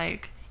wearing,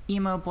 like,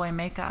 emo boy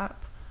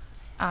makeup.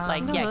 Guy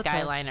liner.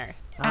 Guy liner.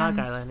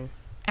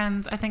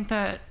 And I think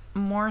that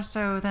more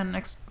so than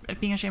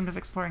being ashamed of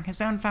exploring his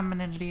own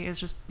femininity is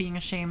just being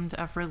ashamed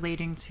of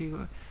relating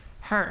to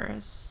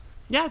hers.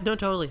 Yeah, no,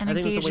 totally. And I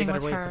think engaging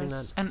that's a way better with way of putting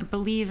hers that. and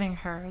believing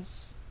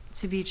hers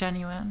to be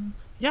genuine.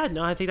 Yeah,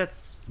 no, I think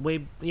that's I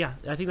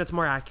think that's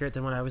more accurate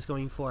than what I was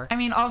going for. I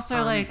mean,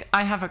 also, like,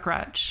 I have a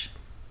grudge.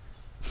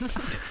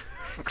 So,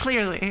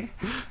 clearly,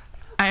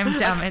 I am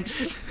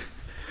damaged.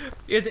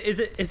 Is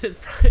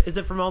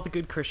it from all the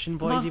good Christian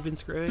boys you've been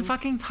screwing?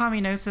 Fucking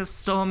Tommy Gnosis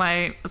stole all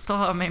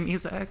my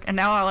music, and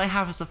now all I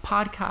have is a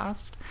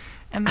podcast,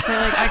 and so,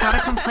 like, I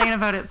gotta complain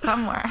about it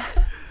somewhere.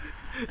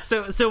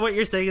 So what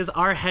you're saying is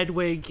our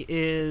Hedwig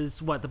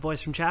is what, the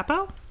boys from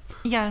Chapo?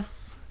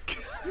 Yes.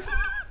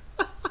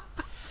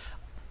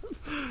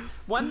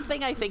 One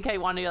thing I think I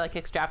want to, like,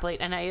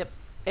 extrapolate, and I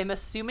am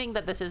assuming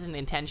that this isn't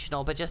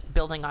intentional, but just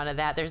building onto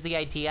that, there's the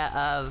idea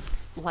of,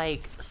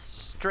 like,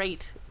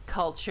 straight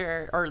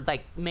culture or,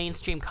 like,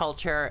 mainstream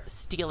culture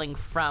stealing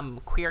from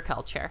queer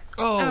culture.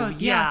 Oh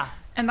yeah.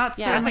 And that's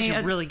Yeah, That's certainly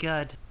actually really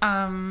good.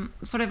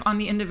 sort of on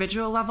the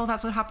individual level,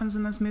 that's what happens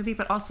in this movie,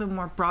 but also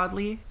more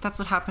broadly, that's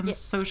what happens Yeah.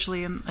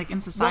 socially and like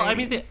in society. Well, I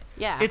mean,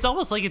 Yeah. it's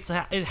almost like it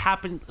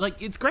happened.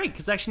 Like, it's great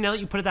because actually now that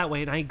you put it that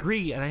way, and I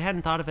agree, and I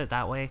hadn't thought of it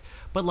that way,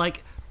 but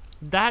like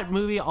that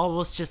movie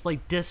almost just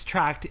like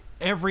diss-tracked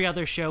every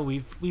other show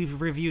we've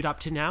reviewed up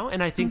to now,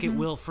 and I think it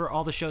will for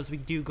all the shows we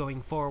do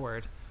going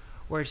forward.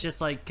 Where it's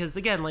just like, because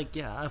again, like,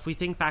 yeah, if we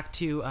think back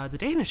to The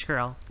Danish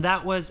Girl,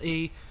 that was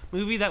a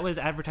movie that was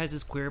advertised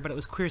as queer, but it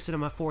was queer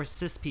cinema for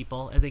cis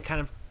people, and they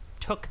kind of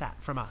took that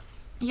from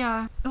us.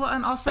 Yeah. Well,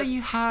 and also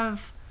you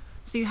have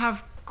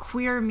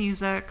queer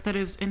music that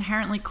is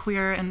inherently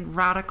queer and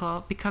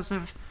radical because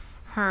of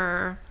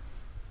her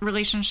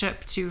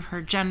relationship to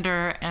her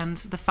gender and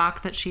the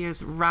fact that she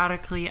is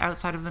radically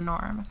outside of the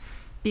norm,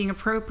 being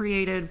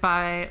appropriated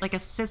by like a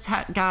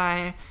cishet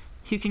guy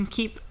who can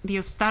keep the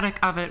aesthetic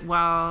of it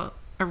while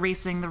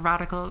erasing the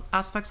radical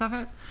aspects of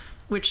it,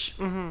 which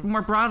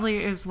more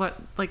broadly is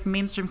what like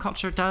mainstream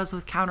culture does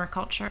with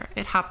counterculture.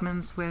 It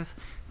happens with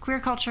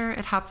queer culture,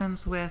 it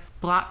happens with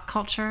black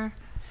culture,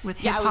 with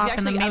hip-hop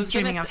and the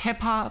mainstreaming of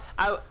hip-hop.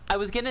 I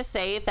was going to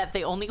say that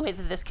the only way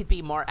that this could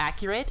be more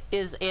accurate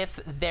is if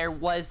there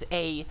was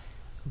a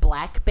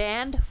black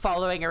band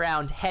following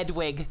around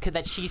Hedwig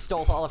that she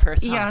stole all of her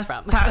songs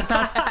from.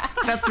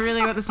 That's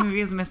really what this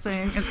movie is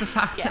missing, is the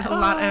fact that a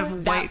lot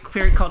of white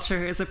queer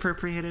culture is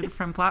appropriated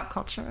from black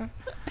culture.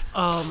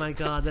 Oh my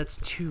god,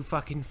 that's too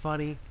fucking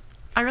funny.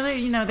 I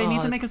really, they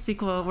need to make a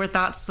sequel where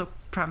that's the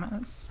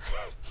premise.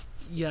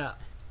 Yeah.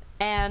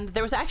 And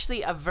there was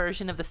actually a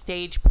version of the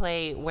stage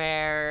play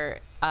where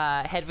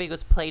Hedwig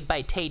was played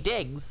by Taye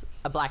Diggs,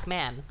 a black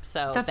man.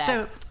 So that's that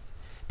dope.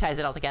 Ties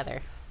it all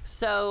together.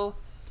 So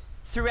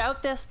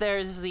throughout this,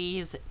 there's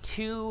these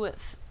two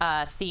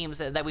themes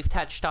that we've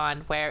touched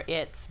on, where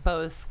it's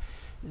both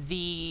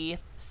the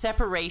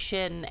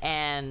separation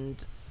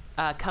and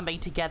coming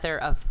together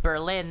of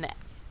Berlin,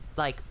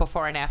 like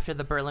before and after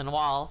the Berlin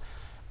Wall,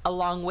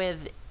 along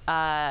with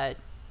a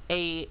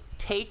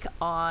take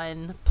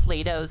on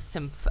Plato's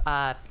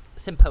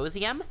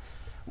Symposium,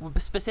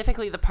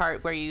 specifically the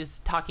part where he's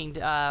talking,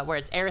 where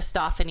it's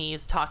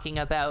Aristophanes talking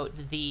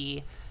about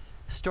the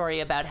story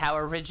about how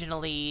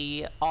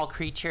originally all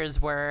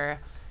creatures were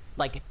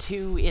like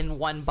two in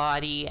one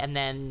body, and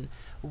then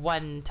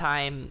one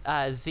time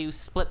Zeus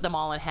split them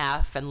all in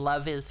half, and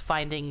love is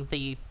finding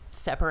the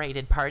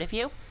separated part of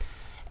you.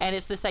 And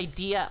it's this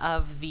idea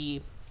of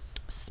the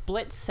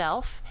split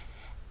self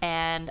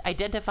and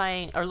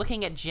identifying or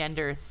looking at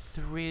gender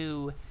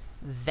through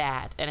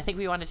that. And I think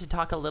we wanted to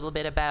talk a little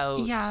bit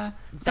about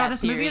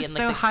this movie is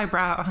so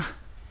highbrow.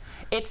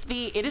 It is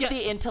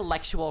the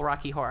intellectual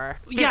Rocky Horror.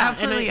 Yeah, it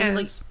absolutely is.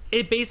 Like,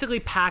 it basically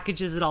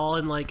packages it all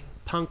in like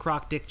punk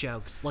rock dick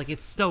jokes. Like,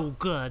 it's so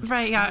good.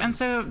 Right, yeah. And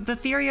so the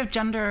theory of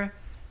gender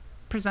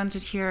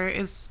presented here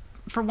is,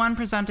 for one,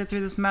 presented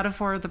through this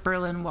metaphor of the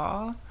Berlin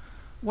Wall,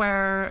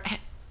 where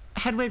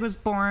Hedwig was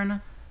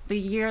born the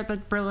year the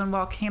Berlin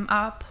Wall came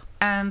up,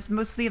 and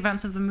most of the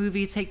events of the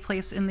movie take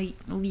place in the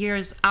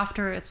years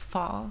after its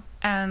fall.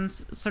 And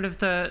sort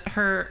of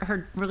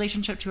her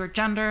relationship to her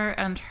gender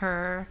and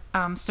her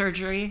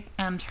surgery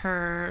and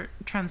her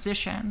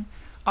transition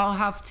all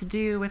have to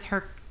do with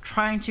her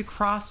trying to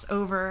cross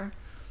over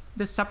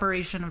the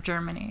separation of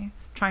Germany,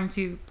 trying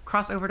to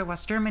cross over to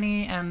West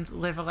Germany and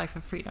live a life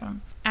of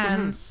freedom.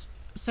 And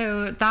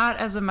so that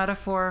as a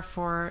metaphor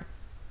for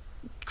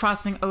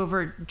crossing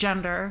over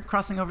gender,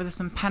 crossing over this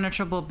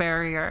impenetrable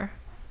barrier,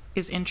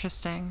 is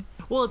interesting.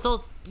 Well, it's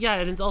also,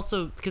 and it's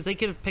also because they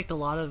could have picked a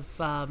lot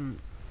of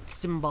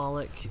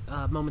symbolic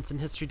moments in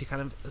history to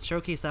kind of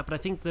showcase that, but I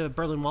think the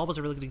Berlin Wall was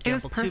a really good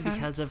example too,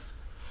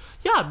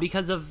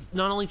 because of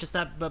not only just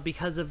that, but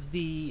because of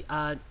the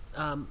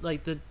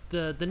like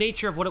the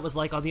nature of what it was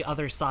like on the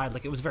other side.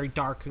 Like, it was very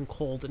dark and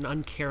cold and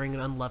uncaring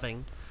and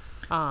unloving.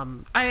 I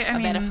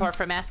mean, metaphor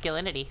for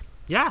masculinity.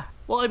 Yeah.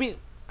 Well, I mean,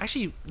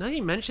 actually, now that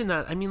you mention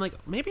that, I mean, like,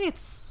 maybe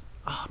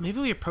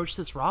we approached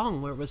this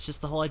wrong, where it was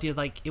just the whole idea of,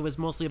 like, it was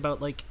mostly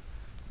about like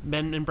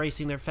men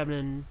embracing their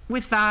feminine.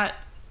 With that,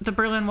 the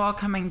Berlin Wall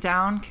coming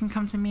down can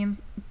come to mean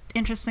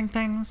interesting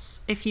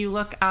things. If you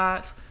look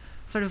at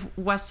sort of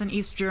West and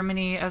East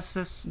Germany as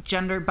this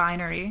gender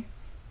binary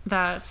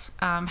that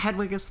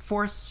Hedwig is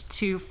forced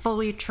to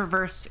fully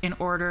traverse in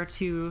order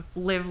to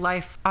live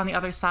life on the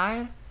other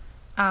side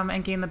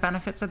and gain the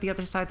benefits of the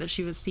other side that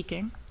she was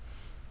seeking.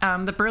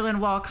 The Berlin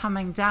Wall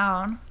coming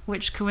down,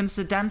 which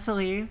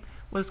coincidentally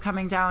was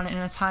coming down in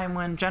a time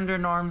when gender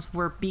norms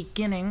were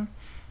beginning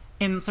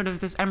in sort of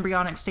this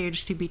embryonic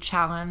stage to be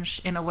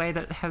challenged in a way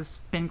that has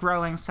been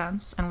growing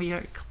since, and we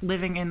are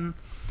living in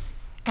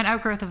an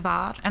outgrowth of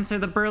that. And so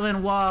the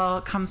Berlin Wall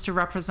comes to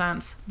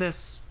represent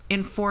this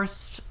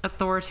enforced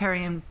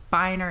authoritarian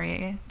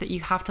binary that you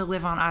have to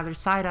live on either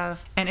side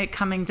of, and it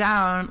coming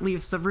down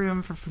leaves the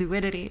room for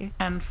fluidity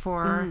and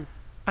for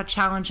a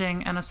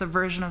challenging and a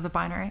subversion of the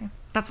binary.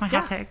 That's my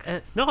hot take.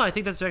 No, I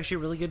think that's actually a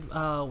really good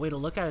way to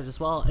look at it as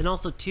well. And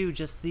also, too,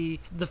 just the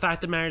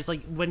fact that matters,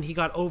 like, when he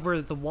got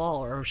over the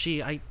wall, or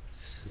she,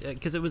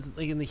 because it was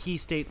like in the he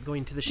state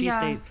going to the she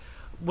state,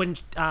 when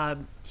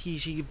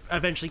she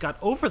eventually got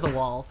over the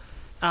wall,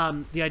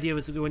 the idea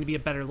was going to be a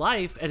better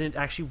life, and it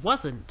actually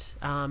wasn't.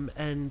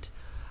 And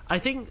I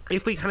think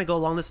if we kind of go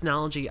along this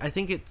analogy, I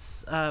think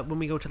it's when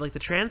we go to like the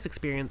trans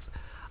experience,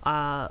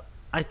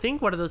 I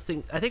think one of those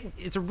things, I think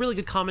it's a really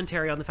good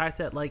commentary on the fact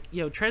that, like,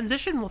 you know,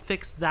 transition will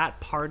fix that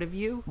part of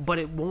you, but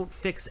it won't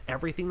fix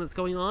everything that's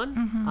going on.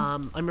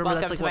 I remember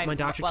that's like what my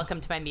doctor...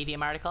 Welcome to my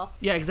Medium article.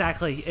 Yeah,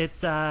 exactly.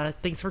 It's,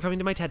 thanks for coming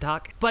to my TED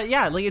Talk. But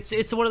yeah, like,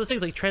 it's one of those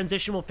things, like,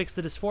 transition will fix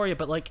the dysphoria,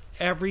 but, like,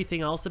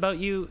 everything else about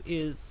you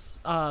is,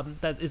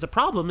 that is a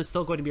problem is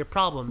still going to be a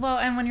problem. Well,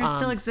 and when you're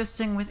still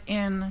existing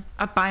within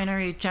a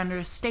binary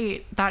gender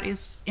state, that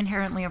is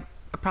inherently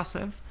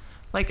oppressive.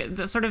 Like,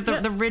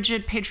 the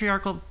rigid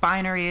patriarchal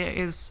binary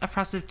is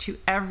oppressive to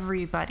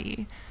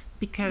everybody,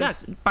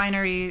 because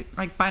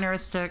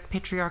binaristic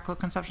patriarchal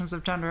conceptions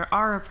of gender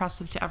are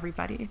oppressive to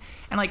everybody.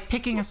 And like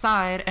picking a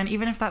side, and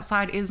even if that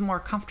side is more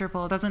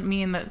comfortable, doesn't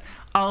mean that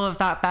all of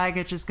that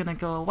baggage is going to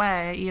go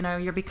away. You know,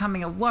 you're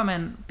becoming a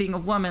woman. Being a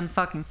woman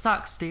fucking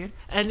sucks, dude.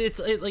 And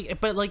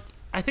but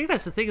I think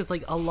that's the thing, is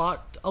like a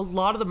lot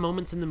of the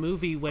moments in the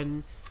movie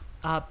when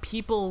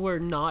people were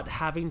not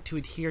having to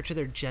adhere to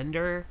their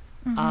gender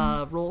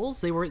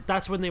roles,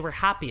 that's when they were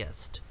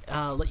happiest.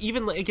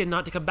 Even again,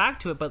 not to come back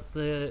to it, but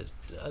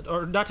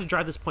or not to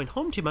drive this point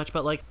home too much,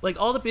 but like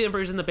all the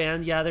members in the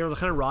band, yeah, they were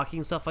kind of rocking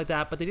and stuff like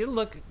that, but they didn't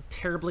look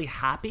terribly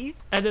happy.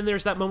 And then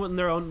there's that moment when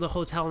they're in the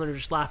hotel and they're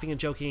just laughing and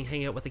joking and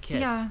hanging out with the kid.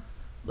 Yeah,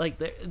 like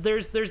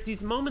there's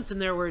these moments in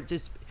there where it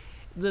just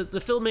the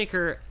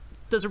filmmaker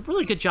does a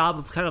really good job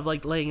of kind of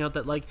like laying out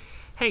that, like,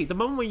 hey, the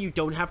moment when you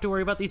don't have to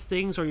worry about these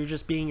things, or you're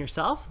just being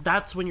yourself,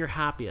 that's when you're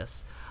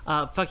happiest.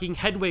 Fucking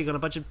Hedwig on a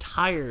bunch of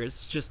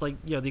tires, just like,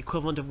 you know, the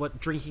equivalent of what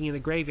drinking in a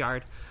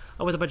graveyard,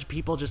 with a bunch of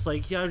people just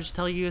like, yeah, I'll just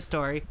tell you a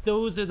story.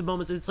 Those are the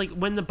moments. It's like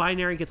when the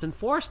binary gets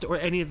enforced, or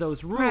any of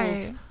those rules,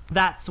 right,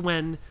 that's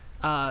when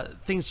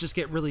things just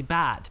get really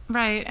bad.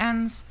 Right.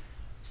 And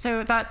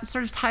so that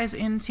sort of ties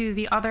into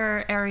the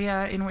other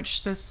area in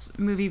which this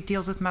movie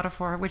deals with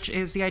metaphor, which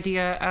is the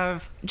idea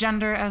of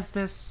gender as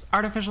this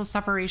artificial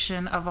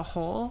separation of a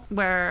whole,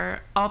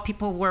 where all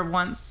people were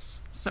once,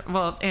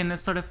 in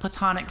this sort of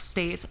platonic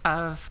state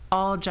of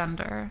all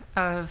gender,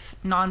 of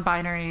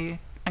non-binary,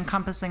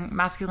 encompassing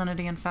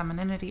masculinity and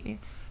femininity,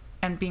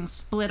 and being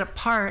split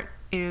apart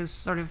is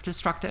sort of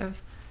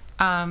destructive.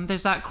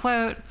 There's that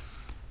quote,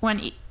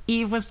 when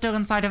Eve was still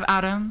inside of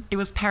Adam, it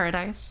was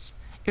paradise.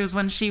 It was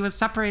when she was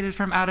separated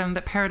from Adam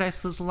that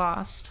paradise was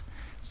lost.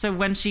 So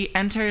when she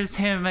enters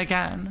him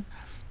again,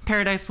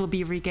 paradise will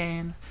be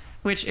regained,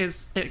 which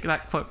is,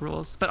 that quote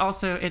rules. But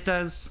also it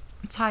does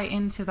tie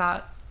into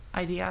that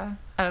idea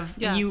of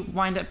you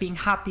wind up being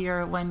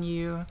happier when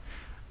you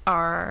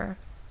are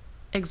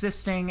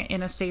existing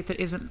in a state that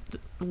isn't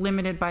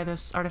limited by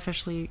this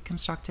artificially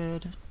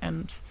constructed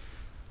and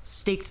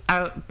staked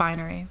out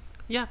binary.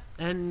 Yeah,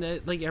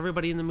 and like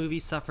everybody in the movie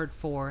suffered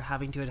for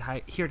having to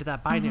adhere to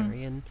that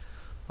binary, and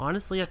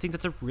honestly, I think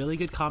that's a really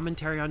good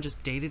commentary on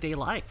just day-to-day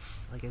life.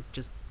 Like, it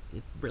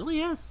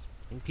really is.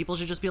 And people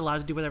should just be allowed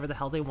to do whatever the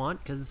hell they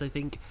want, because I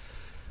think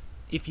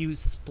if you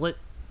split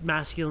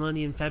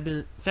masculinity and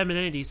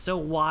femininity so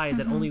wide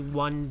that only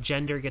one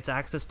gender gets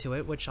access to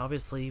it, which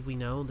obviously we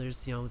know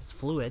there's, you know, it's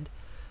fluid,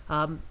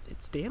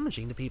 it's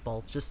damaging to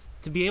people. Just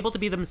to be able to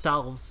be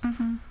themselves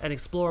and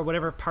explore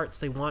whatever parts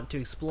they want to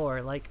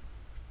explore. Like,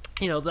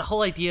 you know, the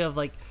whole idea of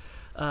like,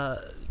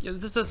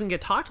 this doesn't get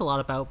talked a lot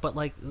about, but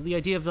like the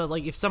idea of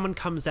like, if someone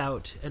comes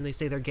out and they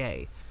say they're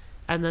gay,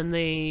 and then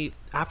they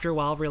after a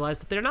while realize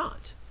that they're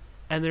not,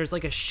 and there's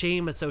like a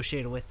shame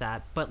associated with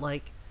that, but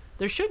like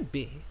there should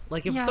be,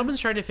 like, if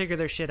someone's trying to figure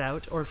their shit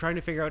out, or trying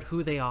to figure out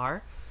who they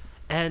are,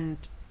 and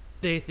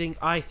they think,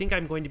 I think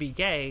I'm going to be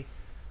gay,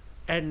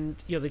 and,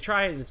 you know, they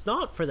try it and it's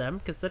not for them,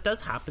 because that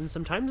does happen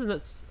sometimes, and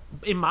that's,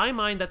 in my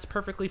mind, that's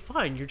perfectly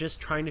fine. You're just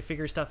trying to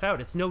figure stuff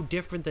out. It's no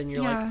different than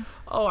you're like,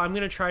 oh, I'm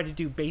going to try to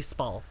do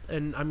baseball,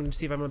 and I'm going to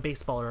see if I'm a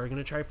baseballer, or I'm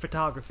going to try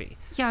photography.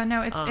 Yeah,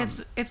 no,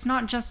 it's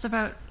not just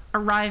about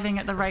arriving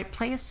at the right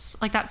place.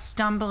 Like, that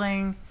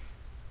stumbling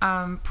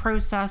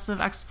process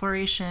of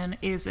exploration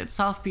is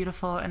itself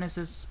beautiful, and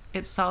is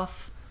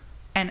itself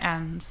an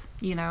end.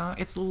 You know,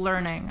 it's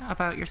learning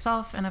about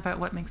yourself and about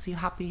what makes you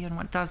happy and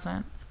what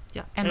doesn't.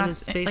 Yeah, and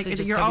that's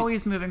like, you're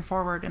always moving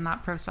forward in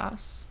that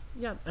process.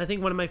 Yeah, I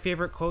think one of my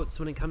favorite quotes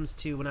when it comes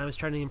to when I was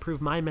trying to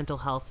improve my mental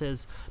health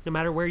is, no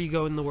matter where you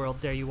go in the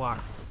world, there you are.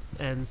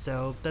 And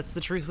so that's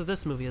the truth with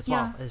this movie as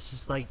well. It's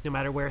just like, no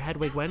matter where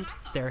Hedwig went,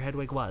 there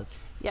Hedwig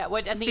was. Yeah,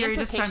 and the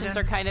implications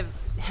are kind of...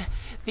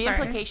 the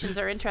implications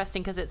are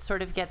interesting, because it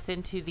sort of gets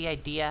into the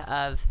idea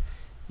of,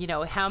 you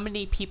know, how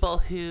many people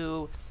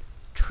who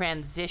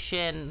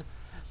transition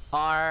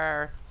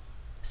are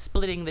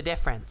splitting the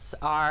difference,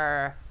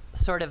 are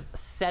sort of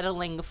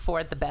settling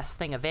for the best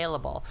thing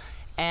available.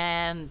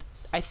 And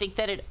I think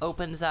that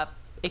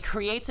it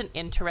creates an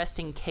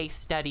interesting case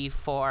study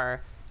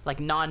for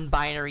like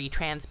non-binary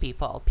trans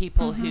people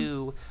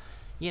who,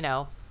 you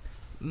know,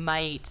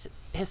 might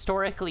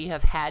historically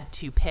have had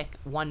to pick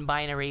one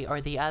binary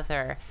or the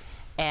other,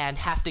 and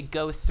have to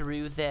go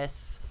through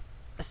this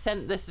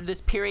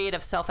this period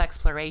of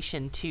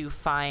self-exploration to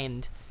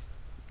find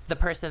the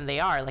person they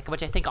are, like,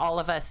 which I think all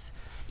of us,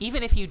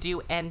 even if you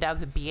do end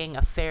up being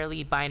a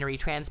fairly binary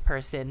trans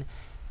person,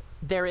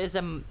 there is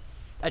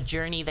a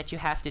journey that you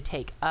have to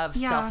take of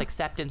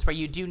self-acceptance, where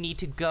you do need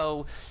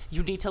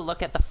to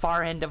look at the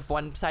far end of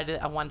one side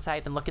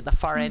and look at the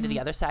far end of the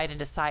other side and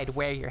decide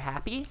where you're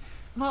happy.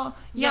 Well,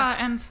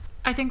 and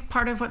I think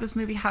part of what this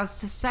movie has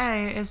to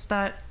say is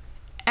that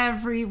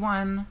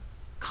everyone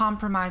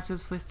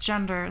compromises with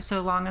gender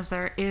so long as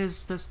there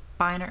is this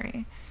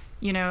binary.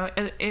 You know,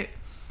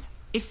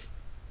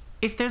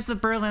 if there's the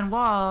Berlin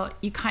Wall,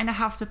 you kind of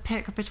have to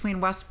pick between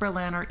West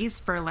Berlin or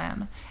East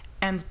Berlin,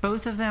 and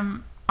both of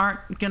them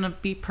aren't going to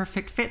be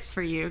perfect fits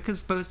for you,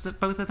 because both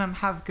of them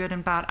have good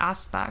and bad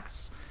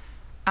aspects.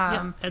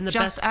 And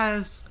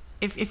as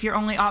if your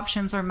only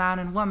options are man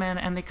and woman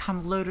and they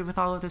come loaded with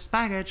all of this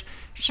baggage,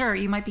 sure,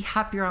 you might be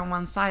happier on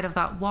one side of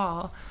that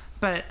wall,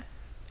 but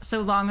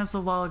so long as the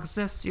wall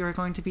exists, you're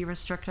going to be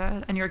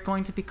restricted and you're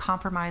going to be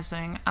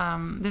compromising.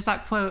 There's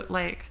that quote,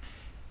 like,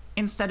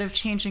 instead of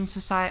changing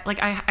society,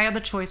 like, I had the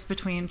choice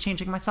between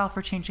changing myself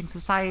or changing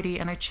society,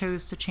 and I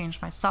chose to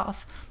change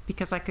myself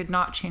because I could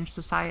not change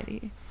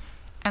society.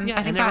 And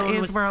I think that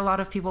is where a lot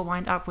of people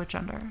wind up with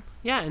gender.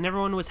 Yeah, and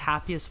everyone was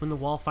happiest when the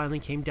wall finally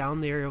came down.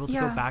 They were able to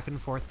go back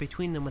and forth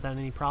between them without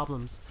any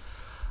problems.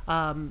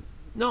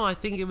 No, I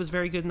think it was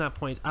very good in that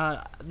point.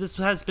 This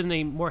has been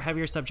a more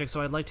heavier subject, so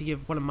I'd like to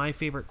give one of my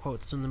favorite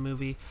quotes in the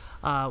movie,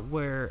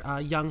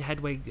 where young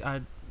Hedwig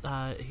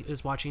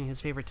is watching his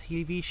favorite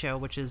TV show,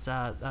 which is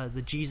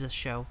the Jesus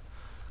Show.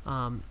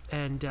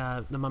 And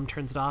the mom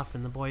turns it off,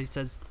 and the boy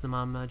says to the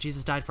mom,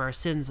 Jesus died for our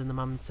sins, and the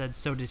mom said,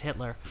 so did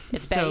Hitler.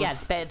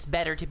 It's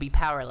better to be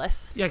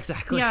powerless. Yeah,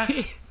 exactly.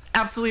 Yeah,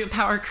 absolute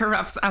power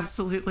corrupts,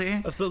 absolutely.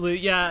 Absolutely,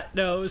 yeah.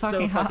 No, it was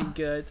so fucking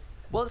good.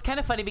 Well, it's kind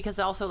of funny because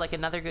also, like,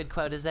 another good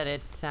quote is that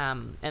it,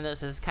 and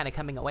this is kind of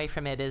coming away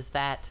from it, is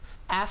that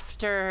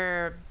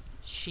after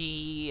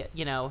she,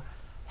 you know,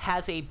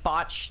 has a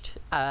botched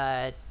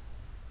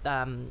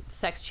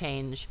sex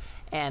change.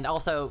 And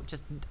also,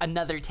 just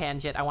another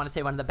tangent, I want to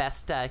say one of the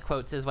best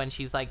quotes is when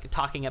she's, like,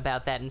 talking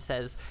about that and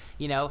says,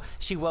 you know,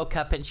 she woke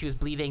up and she was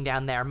bleeding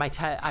down there.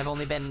 I've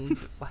only been...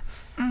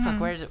 Fuck,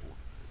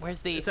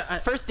 where's the...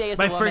 first day as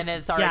a woman, and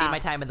it's already my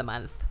time of the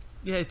month.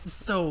 Yeah, it's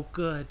so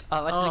good.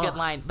 Oh, it's a good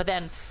line. But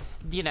then,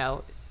 you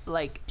know,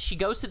 like, she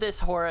goes to this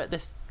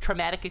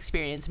traumatic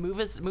experience,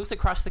 moves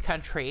across the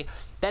country.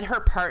 Then her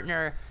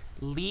partner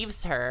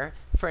leaves her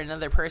for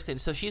another person,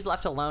 so she's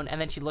left alone, and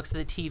then she looks at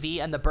the TV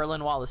and the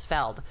Berlin Wall is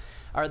fallen.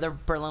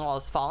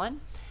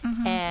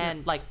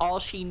 And like, all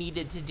she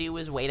needed to do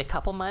was wait a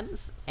couple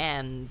months,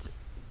 and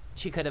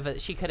she could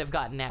have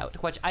gotten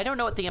out, which I don't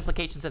know what the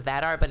implications of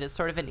that are, but it's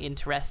sort of an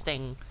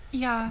interesting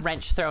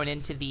wrench thrown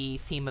into the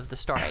theme of the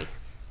story.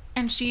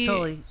 And she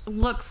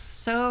looks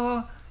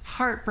so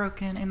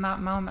heartbroken in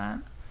that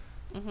moment,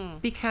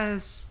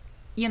 because,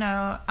 you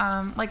know,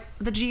 like,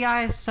 the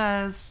GI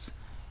says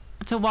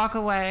to walk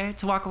away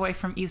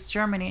from East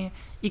Germany,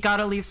 you got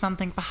to leave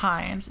something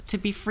behind. To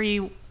be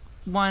free,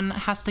 one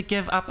has to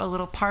give up a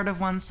little part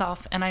of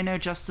oneself, and I know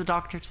just the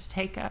doctor to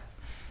take it.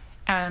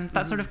 And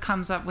that sort of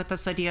comes up with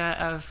this idea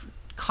of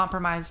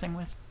compromising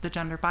with the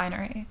gender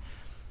binary.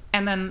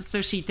 And then,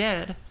 so she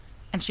did,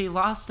 and she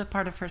lost a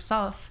part of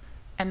herself,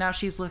 and now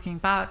she's looking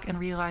back and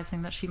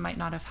realizing that she might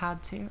not have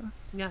had to.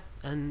 Yeah,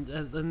 and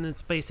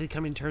it's basically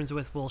coming to terms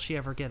with, will she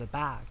ever get it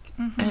back?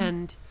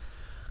 And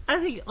I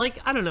think, like,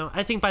 I don't know,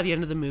 I think by the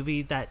end of the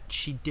movie that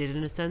she did,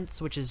 in a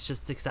sense, which is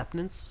just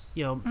acceptance.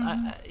 You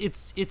know,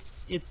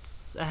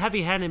 it's a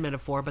heavy-handed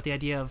metaphor, but the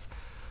idea of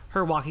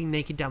her walking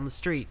naked down the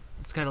street,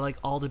 it's kind of like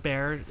all to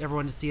bear,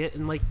 everyone to see it.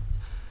 And, like,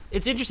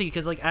 it's interesting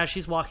because, like, as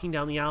she's walking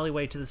down the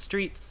alleyway to the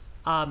streets,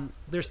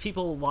 there's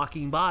people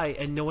walking by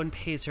and no one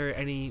pays her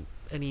any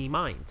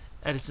mind.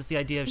 And it's just the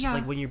idea of just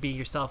like, when you're being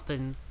yourself,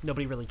 then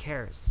nobody really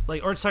cares.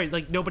 Like, or sorry,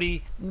 like,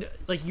 nobody,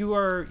 like, you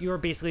are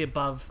basically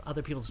above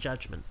other people's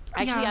judgment.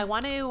 Actually, I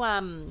want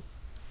to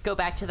go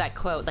back to that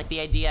quote, like,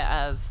 the idea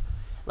of,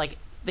 like,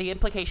 the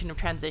implication of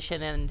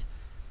transition, and,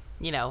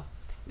 you know,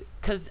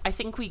 because I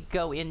think we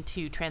go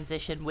into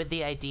transition with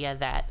the idea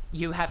that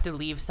you have to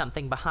leave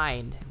something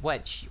behind,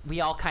 which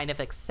we all kind of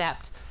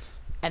accept,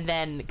 and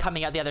then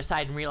coming out the other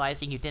side and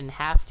realizing you didn't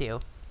have to.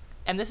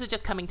 And this is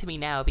just coming to me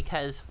now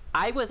because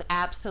I was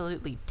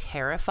absolutely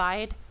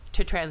terrified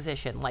to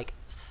transition, like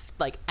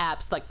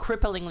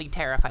cripplingly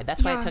terrified.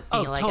 That's why it took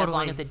me as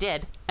long as it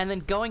did. And then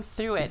going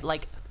through it,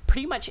 like,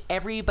 pretty much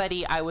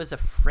everybody I was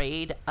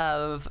afraid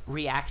of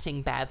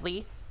reacting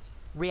badly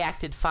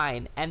reacted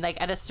fine. And,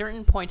 like, at a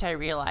certain point I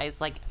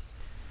realized, like,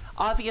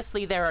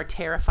 obviously there are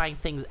terrifying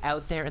things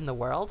out there in the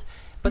world,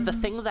 but the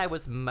things I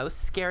was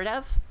most scared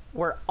of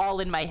were all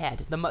in my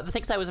head. The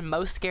things I was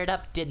most scared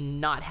of did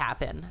not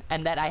happen,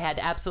 and that I had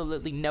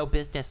absolutely no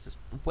business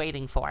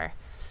waiting for.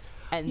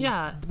 And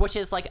which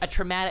is, like,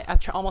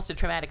 almost a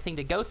traumatic thing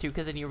to go through,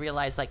 because then you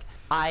realize, like,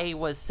 I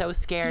was so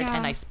scared,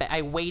 and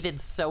I waited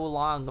so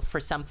long for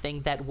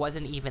something that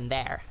wasn't even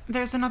there.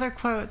 There's another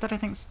quote that I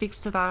think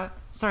speaks to that.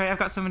 Sorry, I've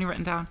got so many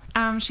written down.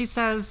 She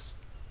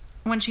says,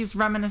 when she's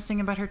reminiscing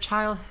about her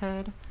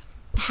childhood,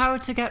 how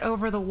to get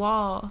over the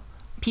wall.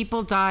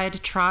 People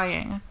died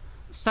trying.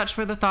 Such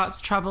were the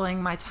thoughts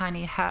troubling my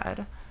tiny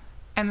head.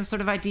 And the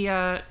sort of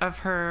idea of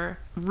her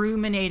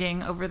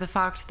ruminating over the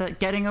fact that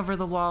getting over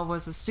the wall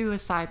was a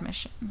suicide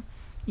mission.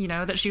 You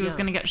know, that she was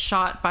going to get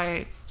shot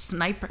by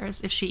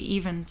snipers if she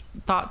even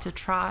thought to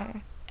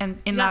try. And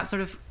in that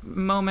sort of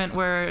moment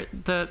where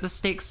the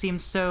stakes seem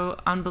so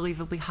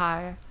unbelievably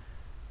high,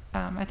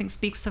 I think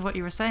speaks to what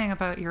you were saying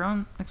about your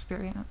own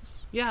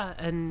experience. Yeah,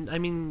 and I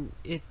mean,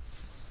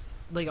 it's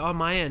like on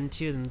my end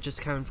too, and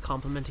just kind of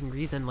complimenting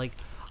Reason, like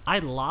I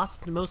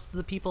lost most of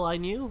the people I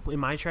knew in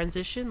my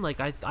transition. Like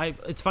I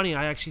it's funny,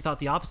 I actually thought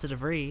the opposite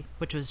of Ree,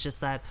 which was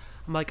just that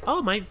I'm like,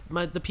 oh, my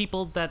the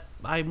people that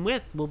I'm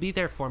with will be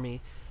there for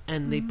me,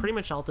 and they pretty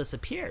much all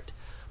disappeared.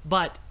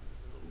 But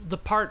the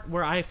part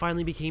where I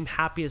finally became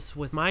happiest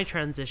with my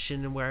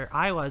transition and where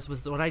I was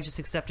when I just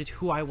accepted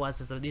who I was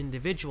as an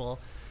individual,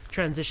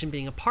 transition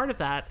being a part of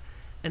that,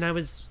 and I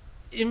was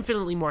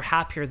infinitely more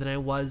happier than I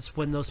was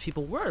when those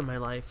people were in my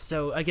life.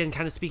 So again,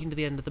 kind of speaking to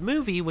the end of the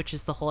movie, which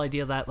is the whole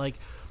idea that like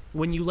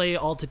when you lay it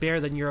all to bear,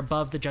 then you're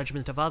above the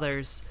judgment of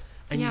others,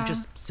 and you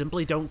just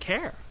simply don't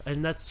care.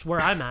 And that's where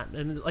I'm at.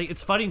 And like,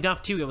 it's funny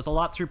enough too, it was a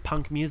lot through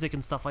punk music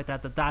and stuff like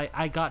that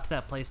I got to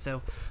that place.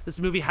 So this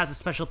movie has a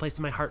special place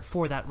in my heart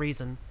for that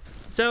reason.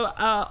 So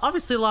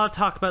obviously a lot of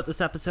talk about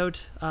this episode.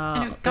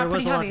 There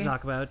was a lot to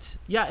talk about.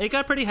 Yeah, it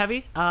got pretty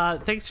heavy.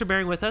 Thanks for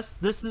bearing with us.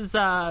 This is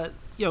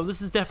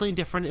this is definitely a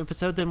different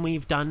episode than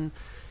we've done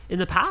in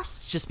the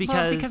past, just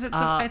because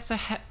it's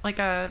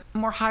a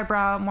more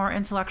highbrow, more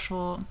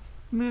intellectual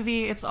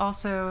movie. It's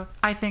also,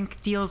 I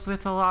think, deals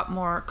with a lot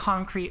more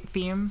concrete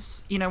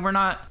themes. You know, we're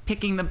not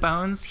picking the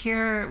bones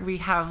here. We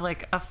have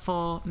like a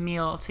full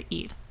meal to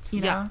eat,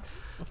 you know?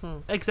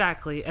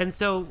 Exactly. And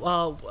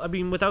so, I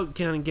mean, without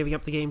kind of giving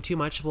up the game too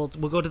much, we'll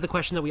go to the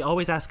question that we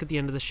always ask at the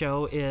end of the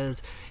show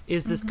is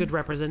this good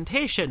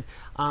representation?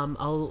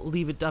 I'll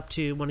leave it up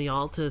to one of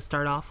y'all to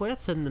start off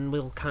with, and then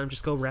we'll kind of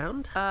just go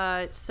around.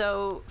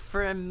 So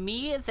for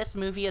me, this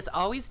movie has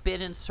always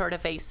been in sort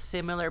of a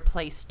similar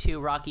place to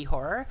Rocky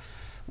Horror,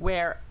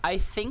 where I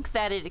think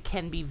that it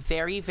can be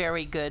very,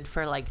 very good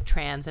for like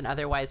trans and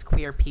otherwise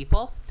queer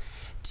people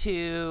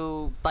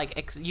to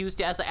like used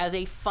as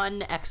a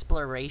fun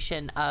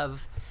exploration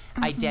of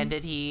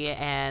identity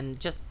and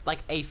just like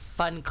a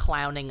fun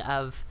clowning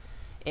of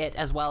it,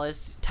 as well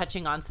as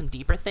touching on some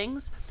deeper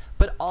things.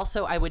 But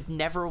also, I would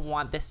never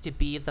want this to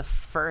be the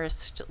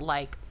first,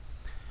 like,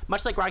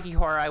 much like Rocky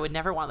Horror, I would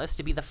never want this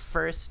to be the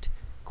first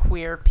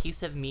queer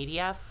piece of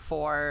media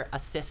for a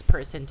cis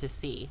person to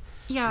see.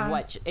 Yeah.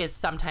 Which is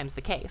sometimes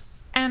the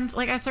case. And,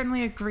 like, I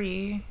certainly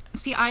agree.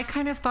 See, I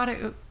kind of thought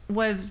it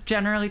was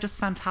generally just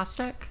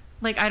fantastic.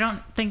 Like, I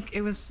don't think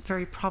it was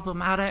very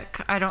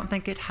problematic. I don't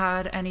think it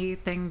had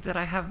anything that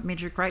I have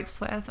major gripes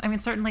with. I mean,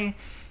 certainly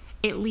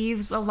it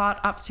leaves a lot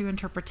up to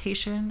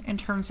interpretation in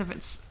terms of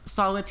its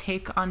solid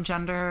take on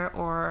gender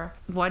or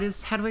what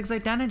is Hedwig's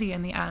identity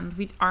in the end.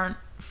 We aren't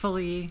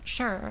fully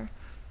sure.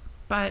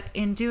 But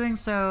in doing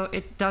so,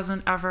 it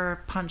doesn't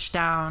ever punch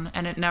down,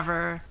 and it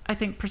never, I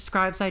think,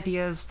 prescribes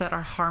ideas that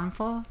are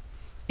harmful.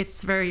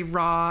 It's very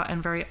raw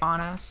and very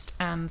honest,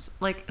 and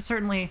like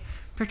certainly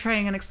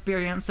portraying an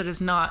experience that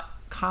is not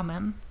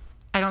common.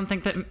 I don't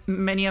think that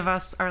many of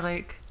us are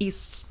like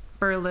East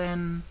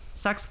Berlin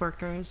sex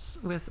workers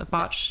with a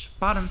botched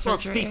bottom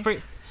surgery. Well,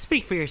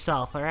 speak for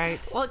yourself, all right?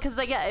 Well, because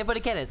but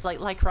again, it's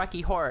like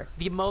Rocky Horror.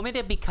 The moment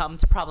it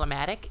becomes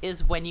problematic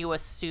is when you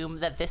assume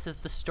that this is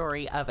the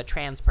story of a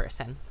trans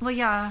person. Well,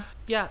 yeah.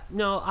 Yeah,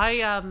 no,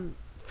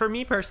 for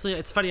me personally,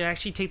 it's funny, I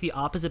actually take the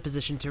opposite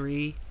position to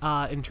Ree,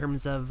 in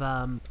terms of,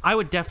 I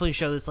would definitely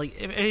show this, like,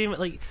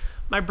 like,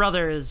 my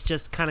brother is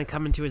just kind of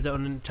coming to his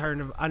own in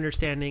terms of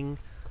understanding,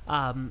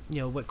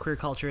 what queer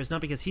culture is,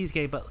 not because he's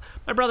gay, but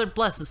my brother,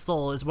 bless his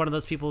soul, is one of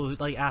those people who,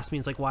 like, asks me,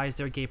 he's like, why is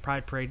there a gay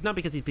pride parade? Not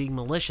because he's being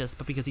malicious,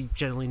 but because he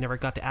generally never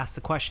got to ask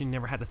the question, he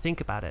never had to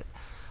think about it.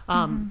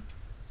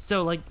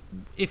 So, like,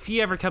 if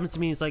he ever comes to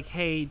me and he's like,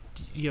 hey,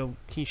 can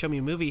you show me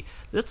a movie?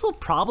 This will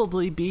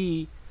probably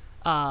be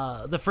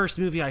the first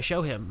movie I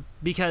show him,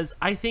 because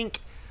I think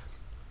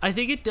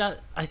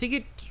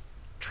it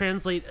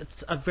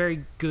translates a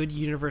very good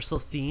universal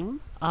theme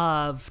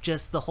of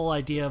just the whole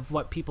idea of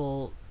what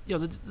people,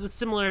 the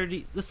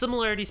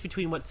similarities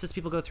between what cis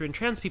people go through and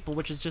trans people,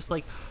 which is just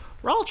like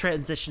we're all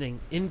transitioning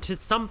into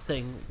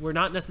something. We're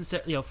not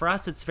necessarily, for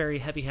us it's very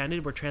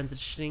heavy-handed. We're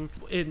transitioning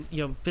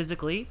in,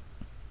 physically.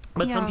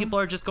 But some people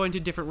are just going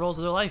to different roles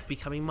of their life,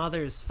 becoming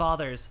mothers,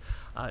 fathers,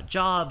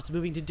 jobs,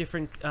 moving to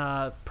different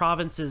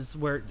provinces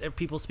where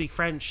people speak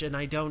French and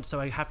I don't, so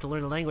I have to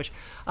learn a language.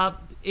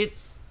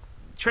 It's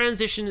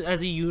transition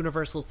as a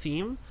universal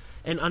theme,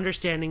 and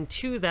understanding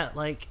too that,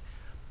 like,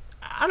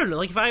 I don't know,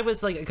 like if I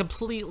was like a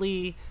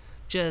completely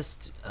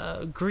just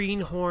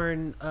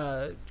greenhorn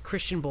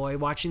Christian boy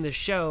watching this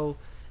show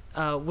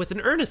with an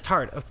earnest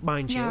heart,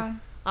 mind you,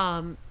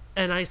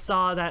 and I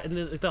saw that,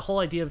 and the whole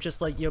idea of just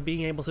like,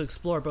 being able to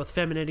explore both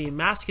femininity and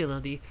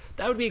masculinity,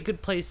 that would be a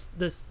good place.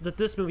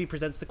 This movie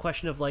presents the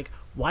question of like,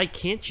 why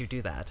can't you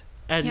do that?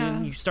 And Yeah.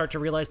 then you start to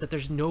realize that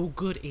there's no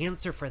good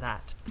answer for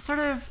that. Sort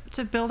of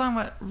to build on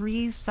what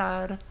Ree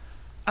said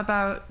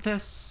about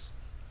this,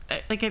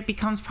 like it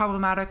becomes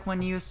problematic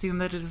when you assume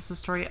that it is the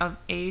story of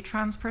a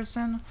trans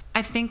person.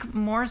 I think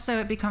more so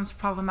it becomes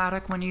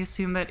problematic when you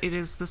assume that it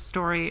is the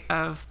story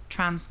of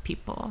trans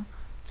people.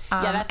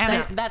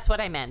 That's what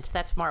I meant.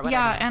 That's more what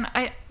I meant. And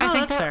I No,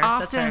 think that's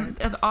that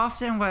fair.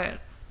 often what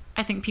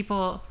I think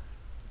people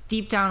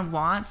deep down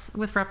want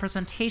with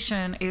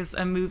representation is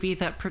a movie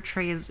that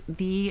portrays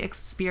the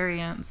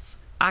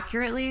experience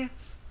accurately,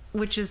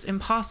 which is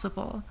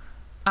impossible.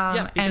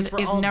 Because And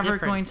we're is all never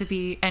different. going to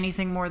be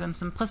anything more than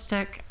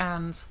simplistic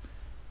and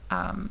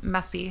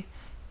messy.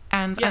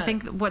 And I Yeah.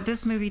 think what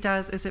this movie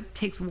does is it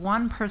takes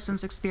one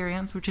person's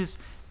experience, which is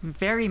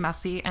very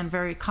messy and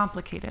very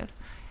complicated,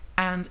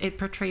 and it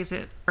portrays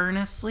it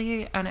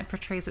earnestly and it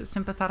portrays it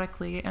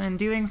sympathetically. And in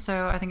doing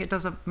so, I think it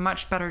does a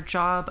much better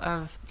job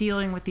of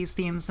dealing with these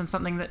themes than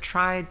something that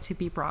tried to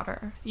be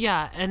broader.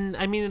 Yeah, and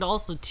I mean, it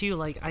also, too,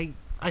 like,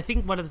 I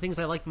think one of the things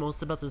I like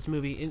most about this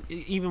movie,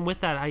 even with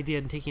that idea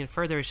and taking it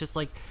further, is just,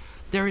 like,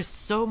 there is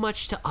so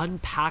much to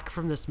unpack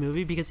from this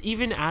movie, because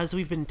even as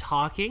we've been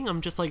talking,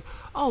 I'm just like,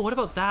 oh, what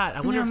about that?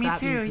 I wonder No, if me that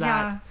too, means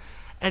yeah. that.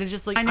 And it's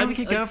just like... I know I'm, we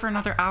could like, go for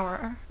another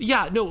hour.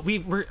 Yeah, no,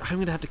 I'm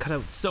gonna have to cut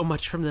out so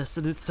much from this,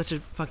 and it's such a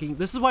fucking...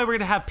 This is why we're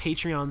gonna have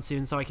Patreon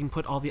soon, so I can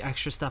put all the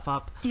extra stuff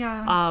up.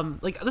 Yeah.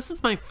 Like, this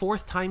is my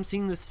 4th time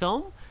seeing this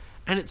film,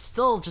 and it's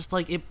still just,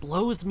 like, it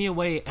blows me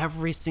away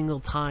every single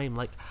time.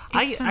 Like,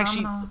 It's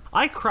phenomenal.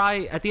 I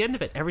cry at the end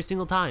of it every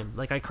single time.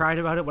 Like, I cried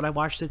about it when I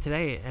watched it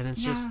today, and it's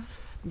Yeah. just...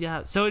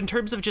 Yeah, so in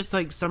terms of just,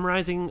 like,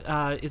 summarizing,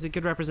 is it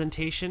good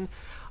representation?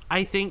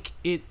 I think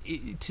it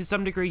to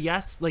some degree,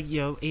 yes. Like, you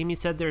know, Amy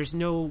said, there's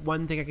no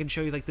one thing I can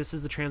show you, like, this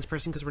is the trans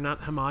person, because we're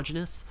not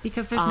homogenous.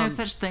 Because there's no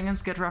such thing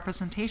as good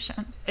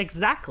representation.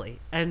 Exactly.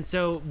 And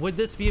so would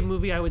this be a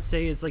movie I would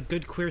say is, like,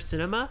 good queer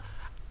cinema?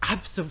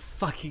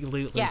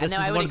 Absolutely. Yeah, This no,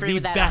 is I one would of agree the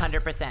with that best.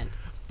 100%.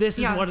 This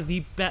is Yeah. one of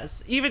the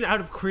best, even out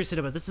of queer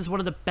cinema, this is one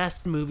of the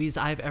best movies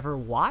I've ever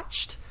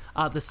watched.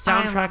 The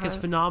soundtrack love is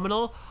it.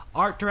 phenomenal.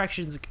 Art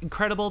direction is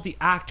incredible. The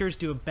actors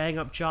do a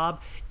bang-up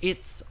job.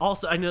 It's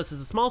also, I know this is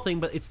a small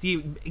thing, but it's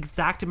the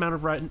exact amount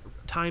of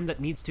time that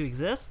needs to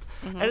exist.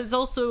 And it's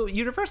also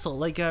universal.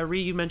 Like,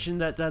 Ree, you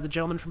mentioned that the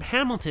gentleman from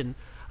Hamilton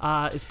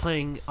is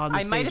playing on the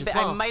stage as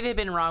well. I might have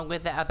been wrong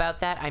with about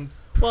that. I'm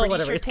Well, pretty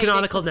whatever. sure It's Tay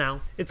canonical Diggs-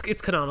 now.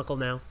 It's canonical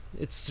now.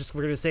 It's just,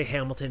 we're going to say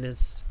Hamilton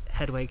is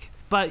Hedwig.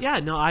 But yeah,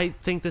 no, I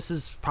think this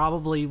is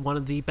probably one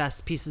of the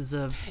best pieces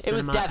of It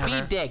was cinema David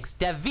ever. Diggs.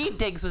 David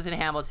Diggs was in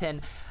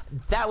Hamilton.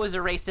 That was a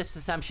racist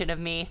assumption of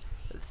me.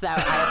 So I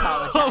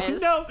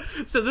apologize. Oh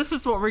no! So this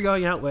is what we're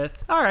going out with.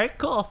 All right,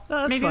 cool.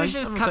 That's Maybe fine. we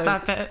should just I'm cut okay.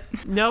 that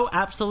bit. No,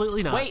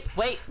 absolutely not.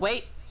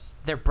 Wait.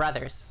 They're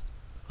brothers.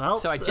 Well,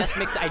 So I just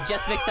mixed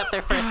up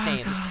their first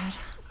names.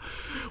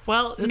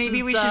 well, this Maybe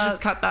is, we should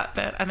just cut that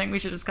bit. I think we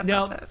should just cut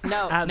No. that bit.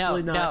 No,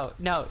 Absolutely not.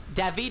 no.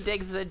 David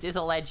Diggs is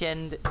a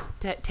legend.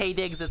 Tay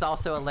Diggs is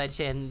also a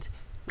legend.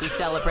 We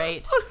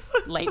celebrate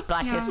late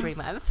Black Yeah. History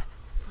Month.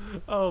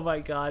 Oh my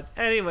god.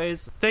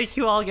 Anyways, thank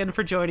you all again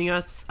for joining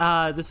us.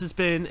 This has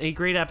been a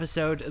great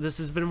episode. This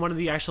has been one of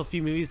the actual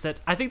few movies that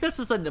I think this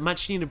is a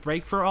much needed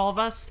break for all of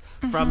us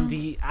from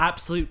the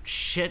absolute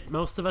shit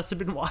most of us have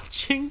been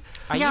watching.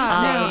 Are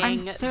Yeah, no, you I'm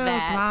saying so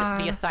that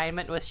glad. the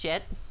assignment was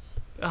shit?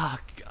 Ugh,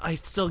 I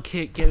still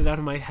can't get it out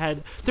of my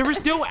head. There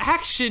was no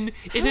action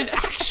in an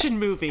action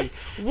movie.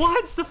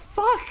 What the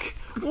fuck?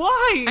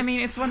 Why? I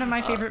mean, it's one of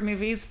my favorite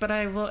movies, but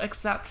I will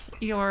accept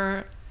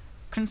your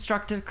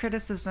constructive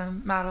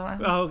criticism,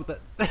 Madeline. Oh,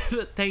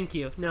 thank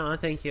you. No,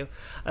 thank you.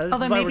 This is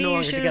Although why maybe we're no you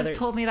longer should have together. just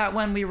told me that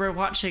when we were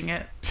watching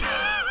it.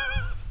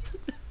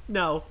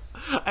 No,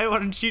 I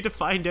wanted you to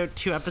find out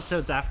 2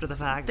 episodes after the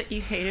fact. That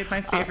you hated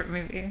my favorite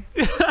movie.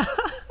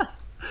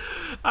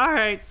 All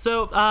right,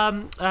 so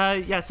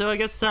yeah, so I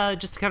guess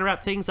just to kind of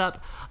wrap things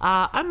up,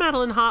 I'm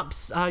Madeline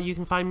Hops. You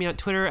can find me on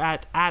Twitter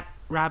at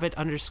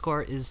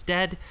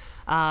rabbit_is_dead.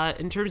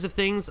 In terms of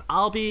things,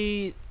 I'll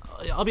be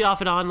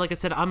off and on. Like I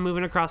said, I'm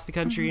moving across the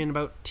country in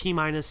about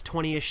T-minus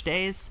 20-ish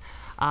days.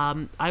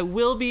 I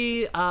will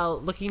be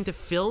looking to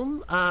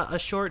film a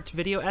short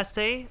video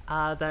essay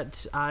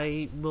that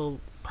I will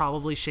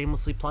probably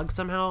shamelessly plug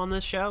somehow on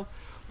this show,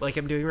 like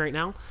I'm doing right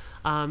now.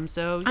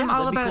 So yeah, I'm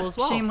all that'd be about cool as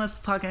well. shameless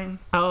plugging.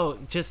 Oh,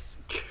 just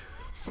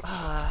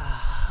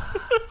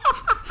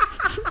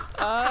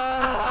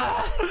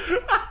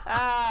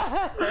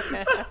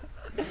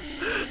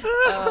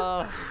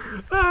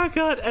oh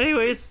god.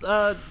 Anyways,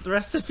 the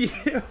rest of you.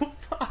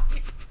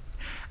 Fuck.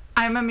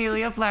 I'm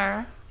Amelia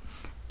Blair.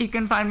 You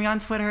can find me on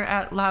Twitter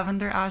at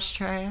Lavender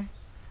Ashtray.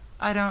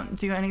 I don't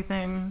do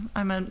anything.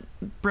 I'm a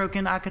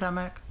broken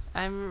academic.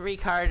 I'm Ree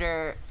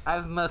Carter.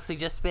 I've mostly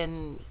just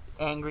been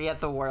angry at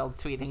the world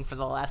tweeting for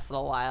the last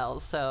little while,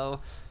 so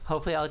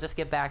hopefully I'll just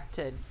get back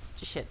to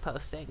shit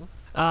posting.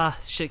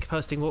 Shit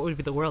posting. What would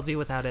the world be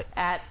without it?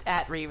 At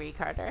Ree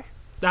Carter.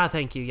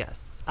 Thank you.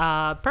 Yes.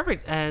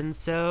 Perfect. And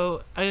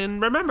so,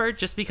 and remember,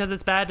 just because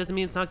it's bad doesn't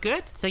mean it's not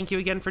good. Thank you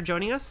again for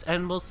joining us,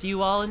 and we'll see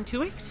you all in 2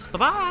 weeks.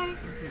 Bye-bye.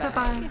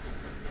 Bye-bye.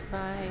 I'm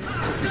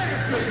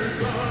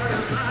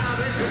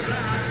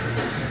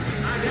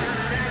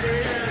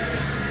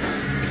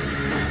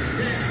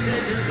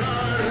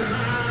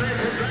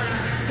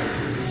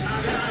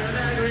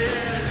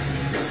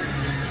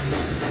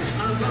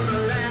from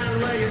the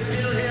land where you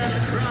still hear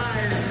the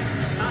cries